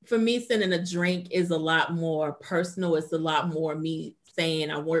for me, sending a drink is a lot more personal. It's a lot more me saying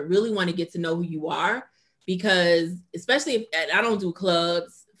I really want to get to know who you are, because especially if I don't do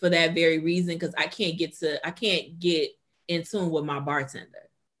clubs for that very reason, because I can't get in tune with my bartender,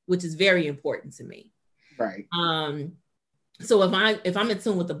 which is very important to me. Right. So if I'm in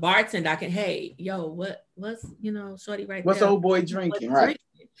tune with the bartender, I can, hey, yo, what's shorty right what's there? Old boy drinking, right?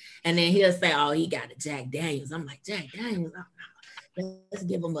 And then he'll say, oh, he got a Jack Daniels. I'm like, Jack Daniels, let's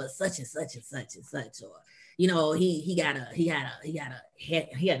give him a such and such and such and such, or he had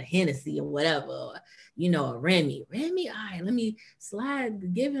a Hennessy or whatever, or, a Remy. All right, let me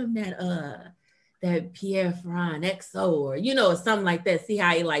give him that Pierre Ferrand XO, or something like that. See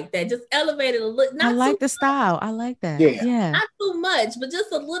how he like that. Just elevate it a little. I like the style. I like that. Yeah. Not too much, but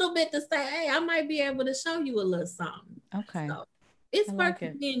just a little bit to say, hey, I might be able to show you a little something. Okay. So it's worked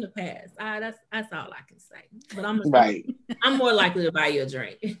with me in the past. That's all I can say. But I'm more likely to buy you a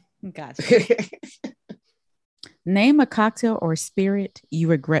drink. Gotcha. Name a cocktail or spirit you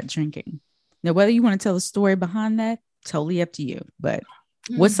regret drinking. Now, whether you want to tell the story behind that, totally up to you. But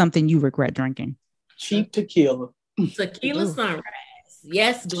what's something you regret drinking? Cheap tequila. Tequila Sunrise.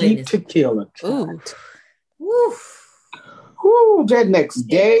 Yes, Glennis. Cheap tequila. Ooh. Woo. Ooh, that next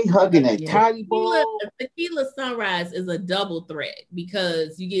day, hugging that toddy ball. Tequila Sunrise is a double threat,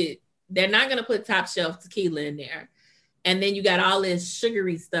 because they're not going to put top shelf tequila in there. And then you got all this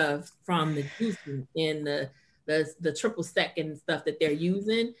sugary stuff from the juicing and the triple sec and stuff that they're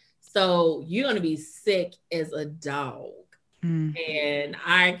using. So you're going to be sick as a dog. And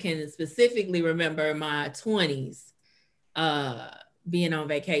I can specifically remember my 20s being on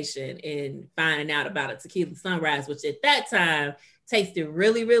vacation and finding out about a tequila Sunrise, which at that time tasted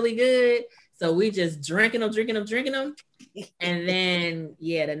really, really good. So we just drinking them. And then,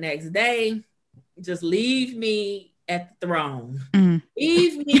 the next day, just leave me at the throne.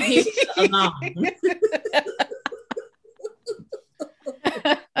 Leave me here alone.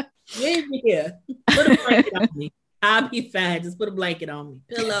 Leave me here. Put a blanket on me. I'll be fine. Just put a blanket on me.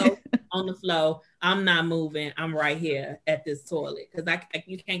 Pillow on the floor. I'm not moving. I'm right here at this toilet, because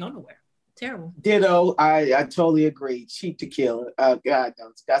you can't go nowhere. Terrible. Ditto. I totally agree. Cheap tequila. God, got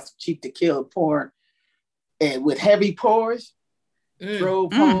some cheap tequila pouring, and with heavy pours.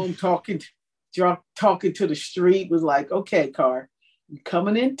 Drove home talking to the street. Was like, okay, car, you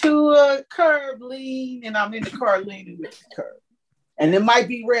coming into a curb lean, and I'm in the car leaning with the curb. And it might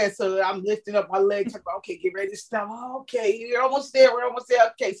be red, so I'm lifting up my legs. Like, okay, get ready to stop. Oh, okay, you're almost there. We're almost there.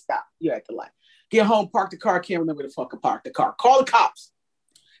 Okay, stop. You're at the light. Get home, park the car. Can't remember the fucking park the car. Call the cops.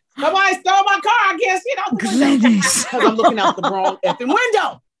 Somebody stole my car. I guess get out the window because I'm looking out the wrong effing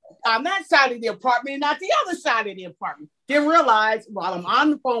window. On that side of the apartment, not the other side of the apartment. Didn't realize while I'm on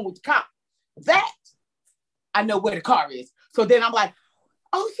the phone with the cop that I know where the car is. So then I'm like,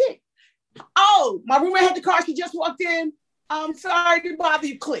 oh shit. Oh, my roommate had the car. She just walked in. I'm sorry to bother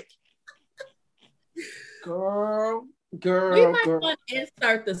you. Click. Girl. We might want to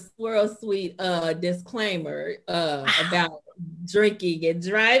insert the Swirl Suite disclaimer about drinking and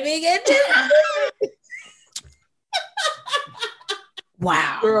driving and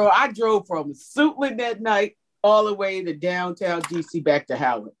wow. Girl, I drove from Suitland that night all the way to downtown DC back to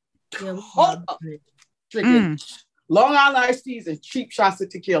Howard. Drinking Long Island iced teas and cheap shots of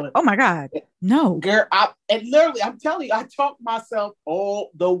tequila. Oh my God. No. Girl, and literally, I'm telling you, I talked myself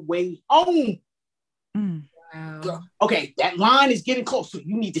all the way home. Wow. Girl, okay, that line is getting close, so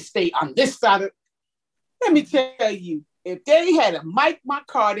you need to stay on this side of. Let me tell you, if they had a mic my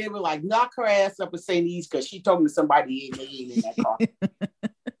car, they would like knock her ass up and say these because she talking to somebody in that car.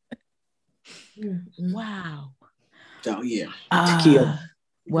 Wow. So yeah, tequila.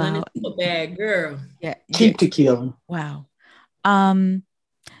 Wow, a bad girl. Yeah, cheap tequila. Wow.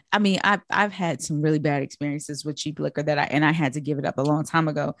 I mean, I've had some really bad experiences with cheap liquor that I had to give it up a long time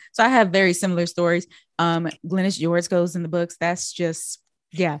ago. So I have very similar stories. Glennis, yours goes in the books. That's just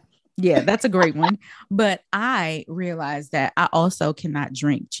yeah, that's a great one. But I realized that I also cannot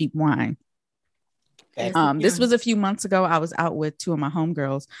drink cheap wine. This was a few months ago. I was out with two of my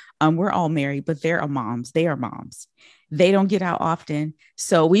homegirls. We're all married, but they are moms. They don't get out often.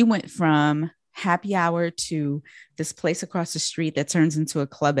 So we went from happy hour to this place across the street that turns into a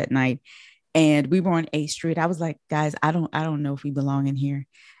club at night. And we were on A Street. I was like, guys, I don't know if we belong in here.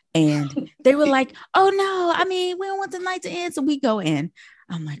 And they were like, oh no, I mean, we don't want the night to end. So we go in.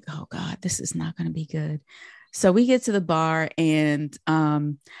 I'm like, oh God, this is not going to be good. So we get to the bar and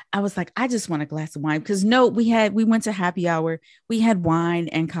I was like, I just want a glass of wine because we went to happy hour. We had wine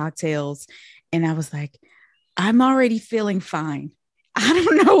and cocktails. And I was like, I'm already feeling fine. I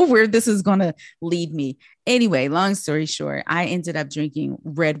don't know where this is going to lead me. Anyway, long story short, I ended up drinking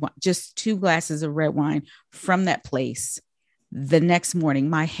red wine, just 2 glasses of red wine from that place. The next morning,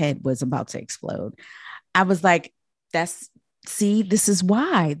 my head was about to explode. I was like, this is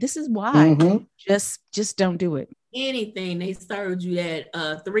why. Mm-hmm. Just don't do it. Anything they served you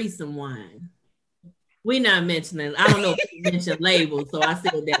that threesome wine. We're not mentioning, I don't know if you mentioned labels, so I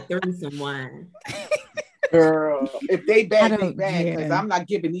said that threesome wine. Girl, if they bad, they bad, because I'm not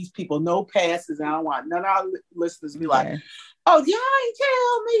giving these people no passes. I don't want none of our listeners to be like, oh, y'all ain't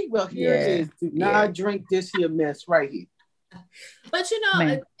tell me. Well, here it is. Do not drink this here mess right here. But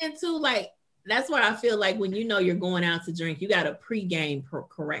and too, like, that's where I feel like when you're going out to drink, you got to pregame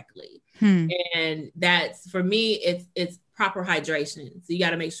correctly. And that's, for me, it's proper hydration. So you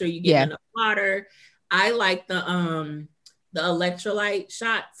got to make sure you get enough water. I like the electrolyte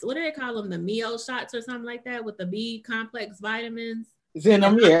shots. What do they call them? The Mio shots or something like that with the B complex vitamins.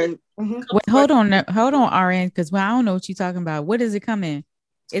 Venom, yeah. Mm-hmm. Wait, hold on, RN, because I don't know what you're talking about. What does it come in?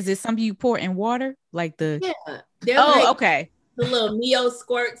 Is it something you pour in water? Like the okay. The little Mio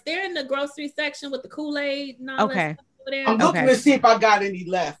squirts. They're in the grocery section with the Kool-Aid and all that stuff over there. I'm looking to see if I got any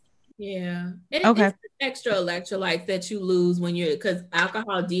left. Yeah. It's extra electrolytes that you lose because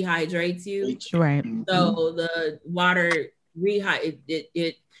alcohol dehydrates you. Right. So the water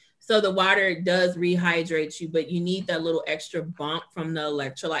so the water does rehydrate you, but you need that little extra bump from the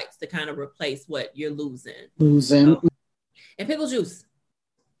electrolytes to kind of replace what you're losing. And pickle juice.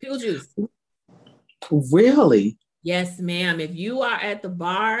 Really? Yes, ma'am. If you are at the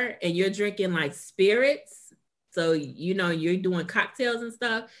bar and you're drinking like spirits, so you're doing cocktails and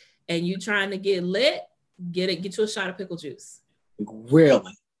stuff, and you trying to get lit, get you a shot of pickle juice.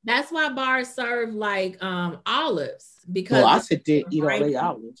 Really? That's why bars serve like olives, because I sit there eat all the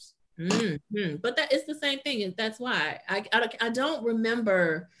olives. Mm-hmm. But it's the same thing. That's why I don't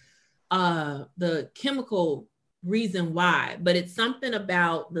remember the chemical reason why, but it's something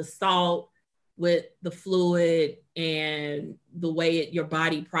about the salt with the fluid and the way your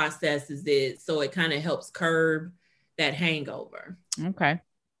body processes it, so it kind of helps curb that hangover. Okay.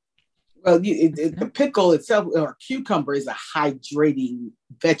 Well, the pickle itself, or cucumber, is a hydrating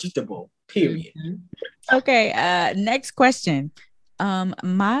vegetable. Period. Okay. Next question.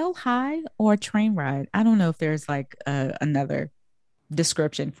 Mile high or train ride? I don't know if there's like another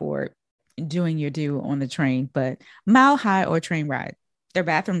description for doing your do on the train, but mile high or train ride? Their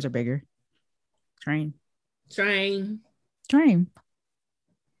bathrooms are bigger. Train.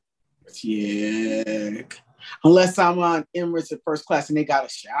 Yeah. Unless I'm on Emirates at first class and they got a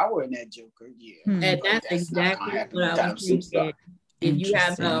shower in that Joker. Yeah. And that's exactly what I was thinking. If you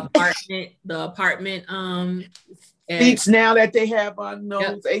have the apartment seats now that they have on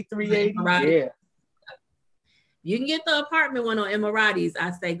those A380. Yeah. You can get the apartment one on Emiratis.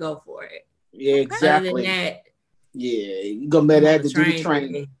 I say go for it. Yeah, exactly. Other than that, you gonna better have to do the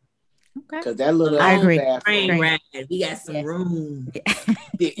train. Okay. Because that little I agree. Train ride. We got some room.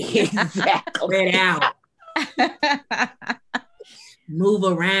 Exactly. Spread out. Move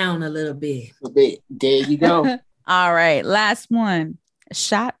around a little bit. There you go. All right. Last one.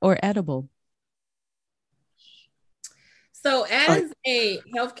 Shot or edible? So as a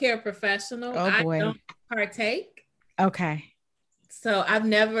healthcare professional, I don't partake. Okay. So I've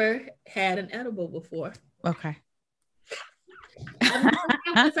never had an edible before. Okay. I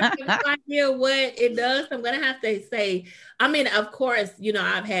have no idea what it does. I'm gonna have to say, I mean, of course,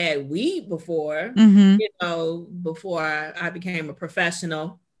 I've had weed before, before I became a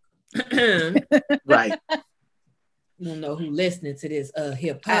professional. Right. You don't know who listening to this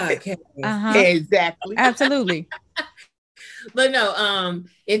hip podcast. Exactly. Absolutely. But no,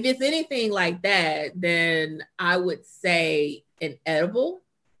 if it's anything like that, then I would say an edible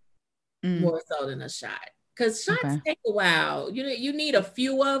more so than a shot. Because shots take a while. You need a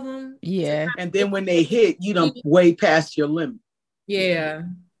few of them. Yeah. And then when they hit, you don't way past your limit. Yeah.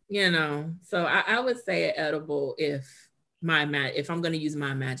 So I would say an edible if I'm going to use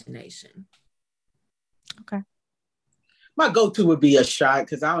my imagination. Okay. My go-to would be a shot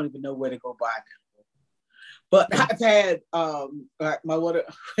because I don't even know where to go buy them. But I've had one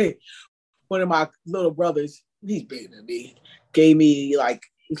of my little brothers, he's bigger than me, gave me he's like,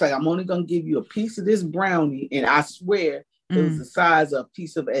 I'm only gonna give you a piece of this brownie, and I swear it was the size of a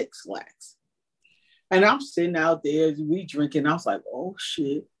piece of X-Lax. And I'm sitting out there, we drinking. I was like, oh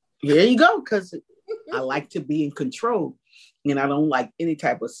shit, here you go, because I like to be in control, and I don't like any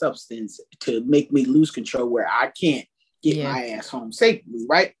type of substance to make me lose control where I can't get my ass home safely,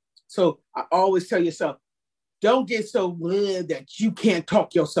 right? So I always tell yourself, don't get so good that you can't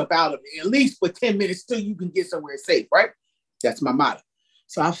talk yourself out of it, at least for 10 minutes till you can get somewhere safe, right? That's my motto.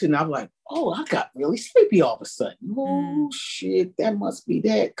 So I'm sitting, I'm like, oh, I got really sleepy all of a sudden. Oh, shit, that must be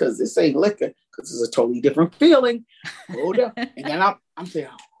that, because this ain't liquor, because it's a totally different feeling. Hold up. And then I'm saying,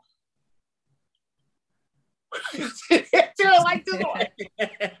 like this one.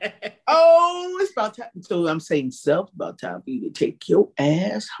 Oh, it's about time. So I'm saying, self, about time for you to take your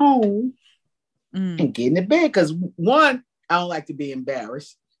ass home and get in the bed. Because one, I don't like to be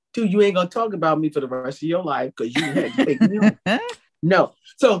embarrassed. Two, you ain't gonna talk about me for the rest of your life because you had to take me home. No.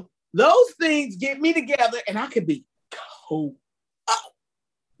 So those things get me together and I could be cold up.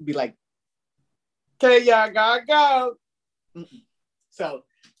 Be like, okay, y'all gotta go. So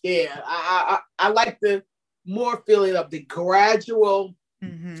yeah, I like the more feeling of the gradual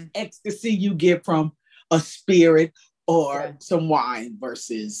ecstasy you get from a spirit or some wine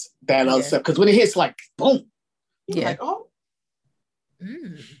versus that other stuff. Because when it hits like boom, you're like, oh.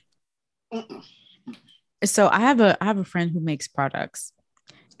 So I have a friend who makes products,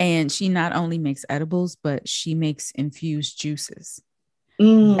 and she not only makes edibles, but she makes infused juices.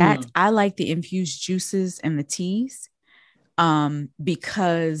 That I like the infused juices and the teas,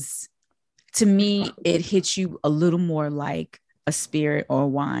 because to me it hits you a little more like a spirit or a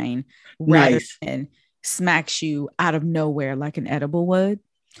wine rather than smacks you out of nowhere like an edible would.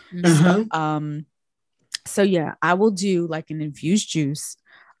 So yeah, I will do like an infused juice.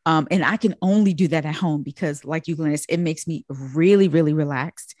 And I can only do that at home because, like you, Glennis, it makes me really, really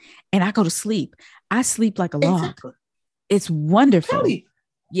relaxed. And I go to sleep. I sleep like a log. Exactly. It's wonderful.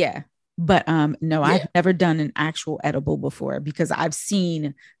 Yeah. But no, I've never done an actual edible before because I've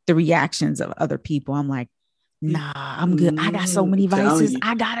seen the reactions of other people. I'm like, nah, I'm good. I got so many vices.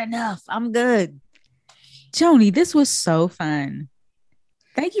 I got enough. I'm good. Joni, this was so fun.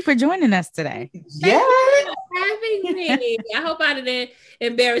 Thank you for joining us today. Thank you for having me. I hope I didn't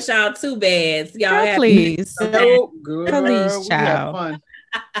embarrass y'all too bad. So y'all please. No, girl, please, child. Fun.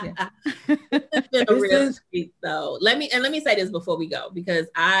 It's been a real treat, though. Let me say this before we go, because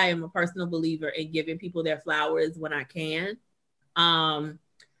I am a personal believer in giving people their flowers when I can.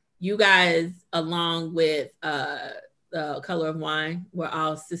 You guys, along with the Color of Wine, we're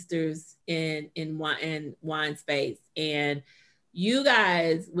all sisters in wine space, and you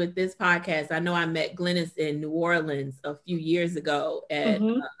guys with this podcast, I know I met Glennis in New Orleans a few years ago at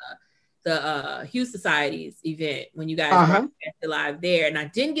the Hugh Society's event when you guys broadcasted live there. And I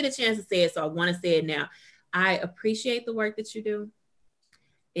didn't get a chance to say it, so I want to say it now. I appreciate the work that you do.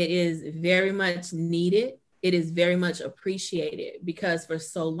 It is very much needed. It is very much appreciated because for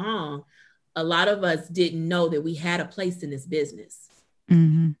so long, a lot of us didn't know that we had a place in this business.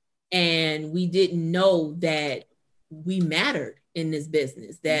 And we didn't know that we mattered in this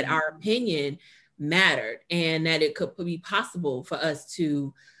business, that our opinion mattered, and that it could be possible for us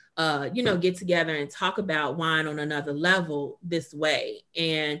to, get together and talk about wine on another level this way.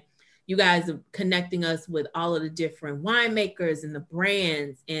 And you guys are connecting us with all of the different winemakers and the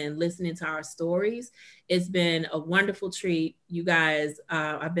brands and listening to our stories. It's been a wonderful treat. You guys,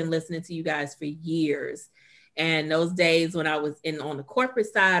 I've been listening to you guys for years. And those days when I was on the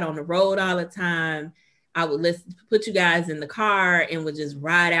corporate side, on the road all the time, I would put you guys in the car and would just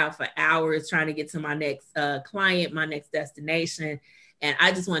ride out for hours trying to get to my next client, my next destination. And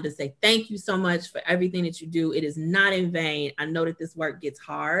I just wanted to say thank you so much for everything that you do. It is not in vain. I know that this work gets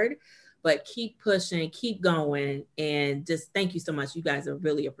hard, but keep pushing, keep going. And just thank you so much. You guys are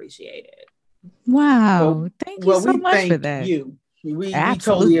really appreciated. Wow. Thank you so much for that. We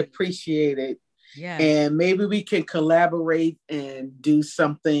totally appreciate it. Yeah. And maybe we can collaborate and do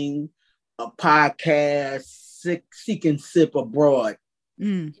something, a podcast, Seek and Sip Abroad.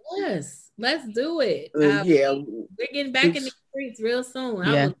 Yes, let's do it. We're getting back in the streets real soon.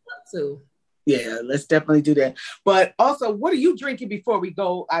 I would love to. Yeah, let's definitely do that. But also, what are you drinking before we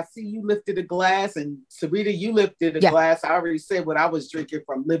go? I see you lifted a glass, and Sarita, you lifted a glass. I already said what I was drinking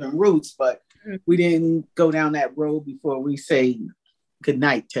from Living Roots, but we didn't go down that road before we say good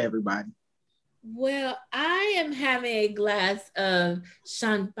night to everybody. Well, I am having a glass of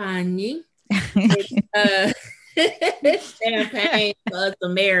champagne. Champagne for us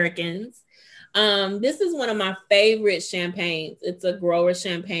Americans. This is one of my favorite champagnes. It's a grower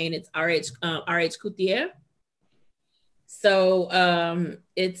champagne. It's RH Coutier. So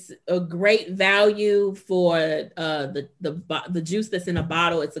it's a great value for the juice that's in a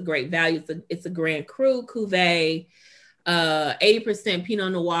bottle. It's a great value. It's a Grand Cru cuvee, 80%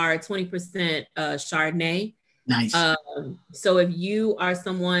 Pinot Noir, 20% Chardonnay. Nice. So if you are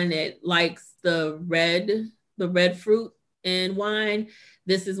someone that likes the red fruit in wine,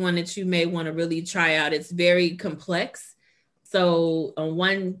 this is one that you may want to really try out. It's very complex. So on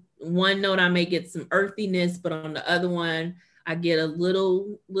one note, I may get some earthiness, but on the other one, I get a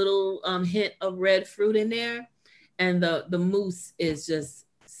little hint of red fruit in there. And the mousse is just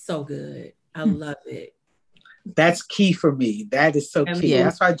so good. I love it. That's key for me. That is so key.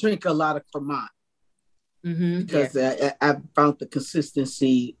 That's why I drink a lot of Cremant. Because I found the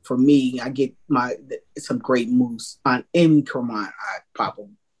consistency for me. I get some great mousse on any Cremant. I pop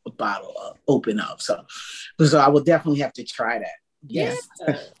a bottle up, open up. So I will definitely have to try that. Yes.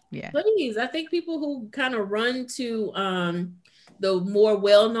 Please. I think people who kind of run to the more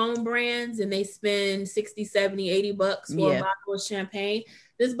well-known brands and they spend 60, 70, 80 bucks for a bottle of champagne.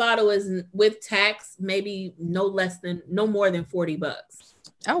 This bottle is with tax, maybe no more than 40 bucks.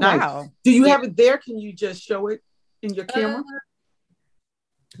 Oh, nice. Wow. Do you have it there? Can you just show it in your camera?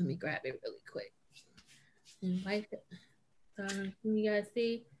 Let me grab it really quick. And wipe it. Can you guys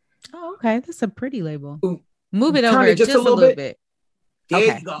see? Oh, okay. That's a pretty label. Move it over just a little bit.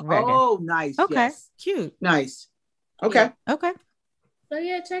 There you go. Oh, nice. Okay. Yes. Cute. Nice. Okay. Yeah. Okay. So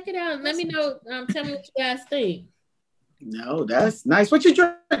check it out. Let me know. Tell me what you guys think. No, that's nice. What you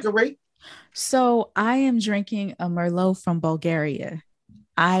drinking, Ray? So I am drinking a Merlot from Bulgaria.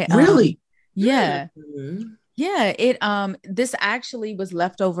 Really? Yeah. Mm-hmm. Yeah. This actually was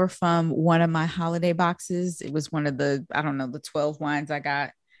left over from one of my holiday boxes. It was one of the 12 wines I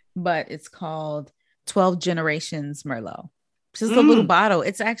got, but it's called 12 Generations Merlot. Just a little bottle.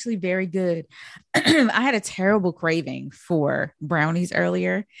 It's actually very good. I had a terrible craving for brownies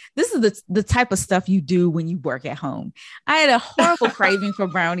earlier. This is the type of stuff you do when you work at home. I had a horrible craving for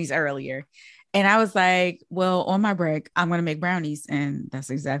brownies earlier. And I was like, well, on my break, I'm going to make brownies. And that's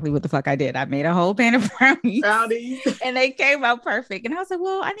exactly what the fuck I did. I made a whole pan of brownies. And they came out perfect. And I was like,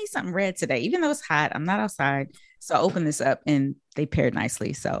 well, I need something red today. Even though it's hot, I'm not outside. So I opened this up and they paired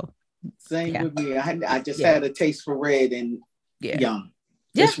nicely. So same with me. I just had a taste for red and yum.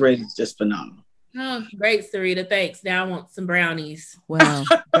 Yeah. This red is just phenomenal. Oh, great, Sarita. Thanks. Now I want some brownies. Well,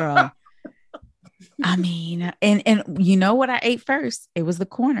 girl. I mean, and you know what I ate first? It was the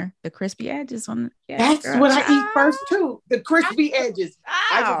corner, the crispy edges on. That's girl. What I eat first too. The crispy edges.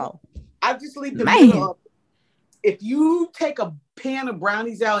 I just leave the middle up. If you take a pan of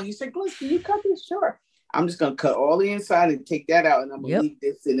brownies out and you say, "Glenn, can you cut this short?" I'm just gonna cut all the inside and take that out, and I'm gonna leave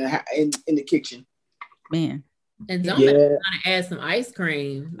this in the kitchen. Man. And don't want to add some ice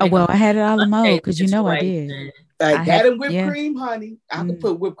cream. Oh well, I had it all in mode because you know I did. That and whipped cream, honey. I can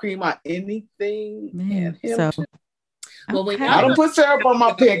put whipped cream on anything. Man, so well, when I don't put syrup on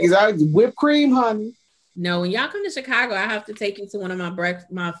my pancakes. I whipped cream, honey. No, when y'all come to Chicago, I have to take you to one of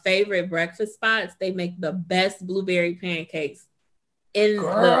my favorite breakfast spots. They make the best blueberry pancakes in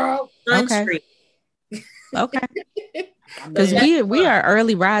the country. Okay. Because we are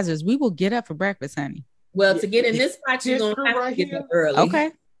early risers. We will get up for breakfast, honey. Well, to get in this spot, you're going to have to get up early.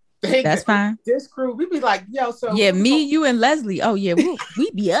 Okay. That's fine. This crew, we be like, yo, so. Yeah, me, you, and Leslie. Oh, yeah,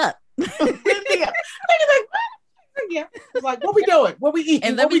 we be up. We be up. Yeah. It's like, what we doing? What we eating?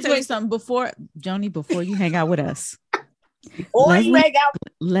 And let me tell you something Joni, before you hang out with us.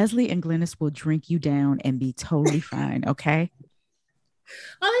 Leslie and Glennis will drink you down and be totally fine, okay?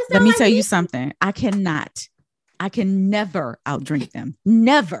 Let me tell you something. I can never outdrink them.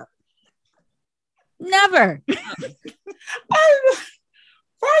 Never.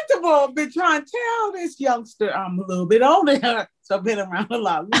 First of all, I've been trying to tell this youngster I'm a little bit older, so I've been around a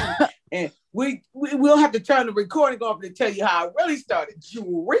lot longer. And we'll have to turn the recording off to tell you how I really started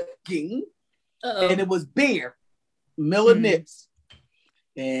drinking. And it was beer, Miller Nips.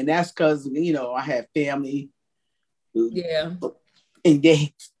 And that's because, I had family. Yeah. And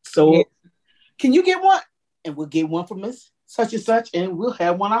can you get one? And we'll get one from Miss such and such, and we'll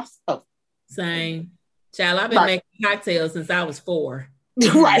have one ourselves. Same. Child, I've been making cocktails since I was 4.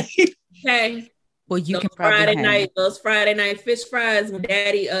 Right. Okay. Well, you can probably those Friday night fish fries when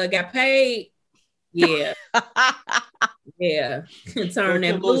Daddy got paid. Yeah. Yeah. Turn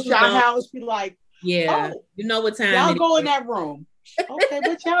that blue shot house. Be like, yeah. Oh, you know what time y'all go in that room. Okay,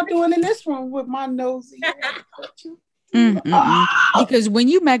 what y'all doing in this room with my nosy? Because when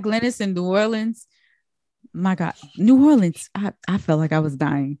you met Glennis in New Orleans, my God, New Orleans, I felt like I was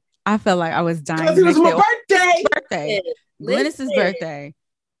dying. Because it was my birthday. Glennis's birthday.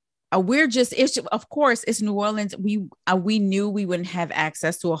 Of course, it's New Orleans. We knew we wouldn't have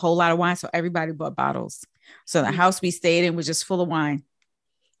access to a whole lot of wine, so everybody bought bottles. So the house we stayed in was just full of wine.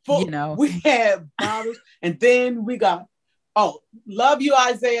 We had bottles, and then we got. Love you,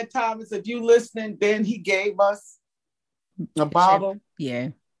 Isaiah Thomas. If you listening, then he gave us a bottle. Yeah.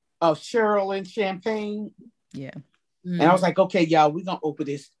 Of Cheryl and champagne. Yeah. And I was like, okay, y'all, we're gonna open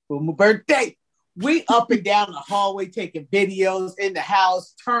this for my birthday. We up and down the hallway taking videos in the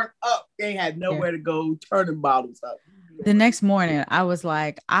house, turn up. They had nowhere to go, turning bottles up. The next morning, I was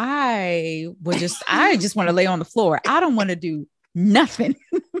like, I just want to lay on the floor. I don't want to do nothing.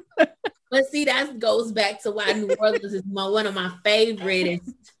 But see, that goes back to why New Orleans is one of my favorite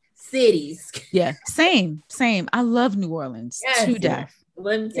cities. Yeah, same. I love New Orleans to death.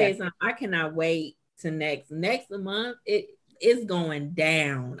 Let me tell you something. I cannot wait to next month. It is going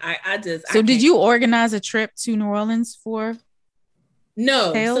down. So did you organize a trip to New Orleans for?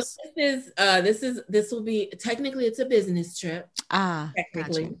 No. Tales? So this will be technically it's a business trip.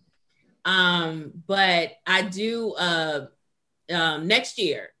 Technically. Gotcha. But I do next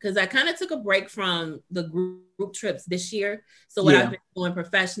year because I kind of took a break from the group trips this year. So what I've been doing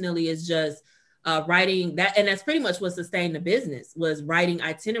professionally is just writing that, and that's pretty much what sustained the business was writing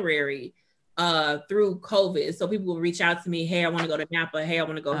itinerary through COVID. So people will reach out to me, hey, I want to go to Napa, hey, I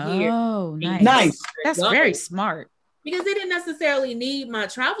want to go here. Oh, nice. That's very smart. Because they didn't necessarily need my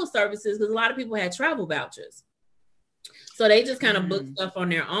travel services because a lot of people had travel vouchers. So they just kind of booked stuff on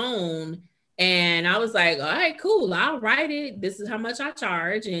their own. And I was like, all right, cool. I'll write it. This is how much I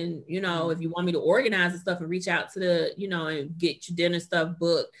charge. And, if you want me to organize the stuff and reach out to the, and get your dinner stuff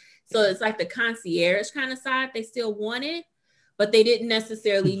booked. So it's like the concierge kind of side they still wanted, but they didn't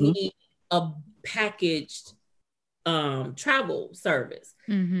necessarily need a packaged travel service.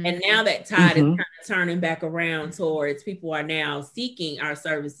 And now that tide is kind of turning back around towards people are now seeking our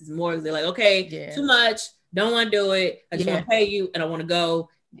services more. They're like, okay, too much. Don't want to do it. I just want to pay you and I want to go.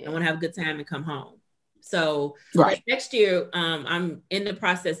 I want to have a good time and come home. So next year, I'm in the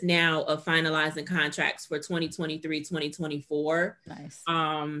process now of finalizing contracts for 2023, 2024. Nice.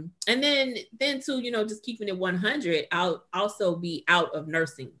 And then to, just keeping it 100, I'll also be out of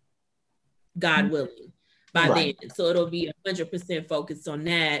nursing, God willing, by then. So it'll be 100% focused on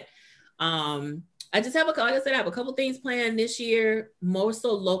that. I just have I have a couple things planned this year, more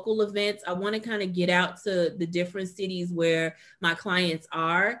so local events. I want to kind of get out to the different cities where my clients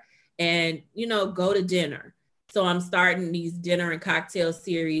are and, go to dinner. So I'm starting these dinner and cocktail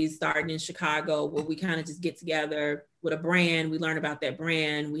series starting in Chicago where we kind of just get together with a brand. We learn about that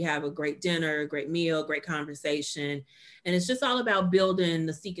brand. We have a great dinner, great meal, great conversation. And it's just all about building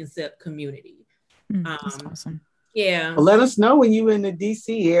the Seek and Sip community. That's awesome. Yeah. Well, let us know when you're in the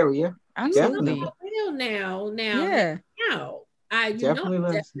DC area. Absolutely. Now. Yeah. I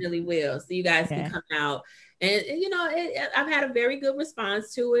definitely will. So you guys can come out. And I've had a very good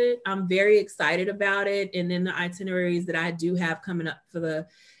response to it. I'm very excited about it. And then the itineraries that I do have coming up for the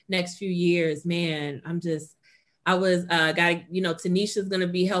next few years, man, Tanisha's going to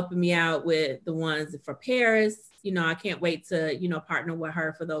be helping me out with the ones for Paris. I can't wait to, partner with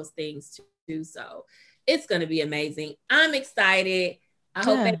her for those things too. So it's going to be amazing. I'm excited. I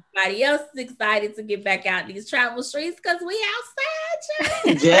hope everybody else is excited to get back out these travel streets because we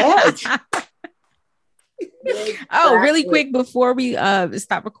outside. Yeah. Oh, really quick before we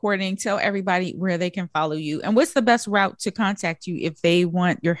stop recording, tell everybody where they can follow you and what's the best route to contact you if they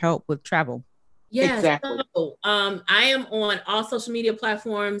want your help with travel. Yes. Exactly. So, I am on all social media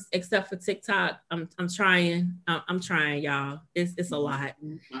platforms except for TikTok. I'm trying. I'm trying, y'all. It's a lot.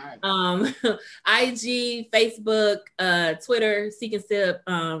 IG, Facebook, Twitter, Seek and Sip,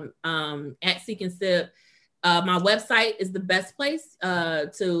 at Seek and Sip. My website is the best place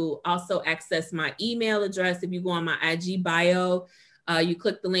to also access my email address. If you go on my IG bio, you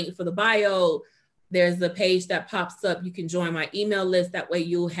click the link for the bio. There's a page that pops up. You can join my email list. That way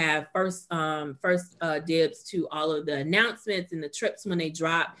you'll have first dibs to all of the announcements and the trips when they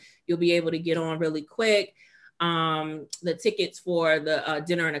drop. You'll be able to get on really quick. The tickets for the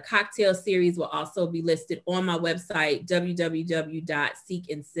dinner and a cocktail series will also be listed on my website,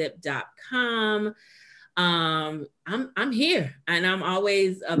 www.seekandsip.com. I'm here and I'm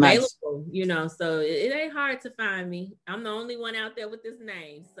always available, so it ain't hard to find me. I'm the only one out there with this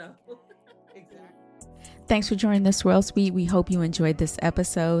name. So thanks for joining the Swirl Suite. We hope you enjoyed this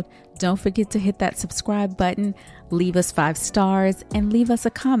episode. Don't forget to hit that subscribe button, leave us 5 stars, and leave us a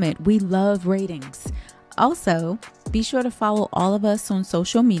comment. We love ratings. Also, be sure to follow all of us on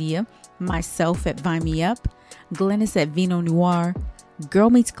social media. Myself at Vine Me Up, Glennis at Vino Noir, Girl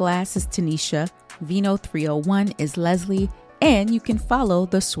Meets Glass is Tanisha, Vino 301 is Leslie, and you can follow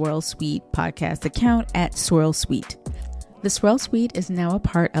the Swirl Suite podcast account at Swirl Suite. The Swirl Suite is now a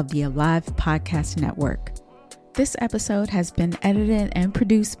part of the Alive Podcast Network. This episode has been edited and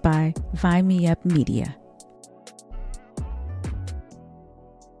produced by Vine Me Up Media.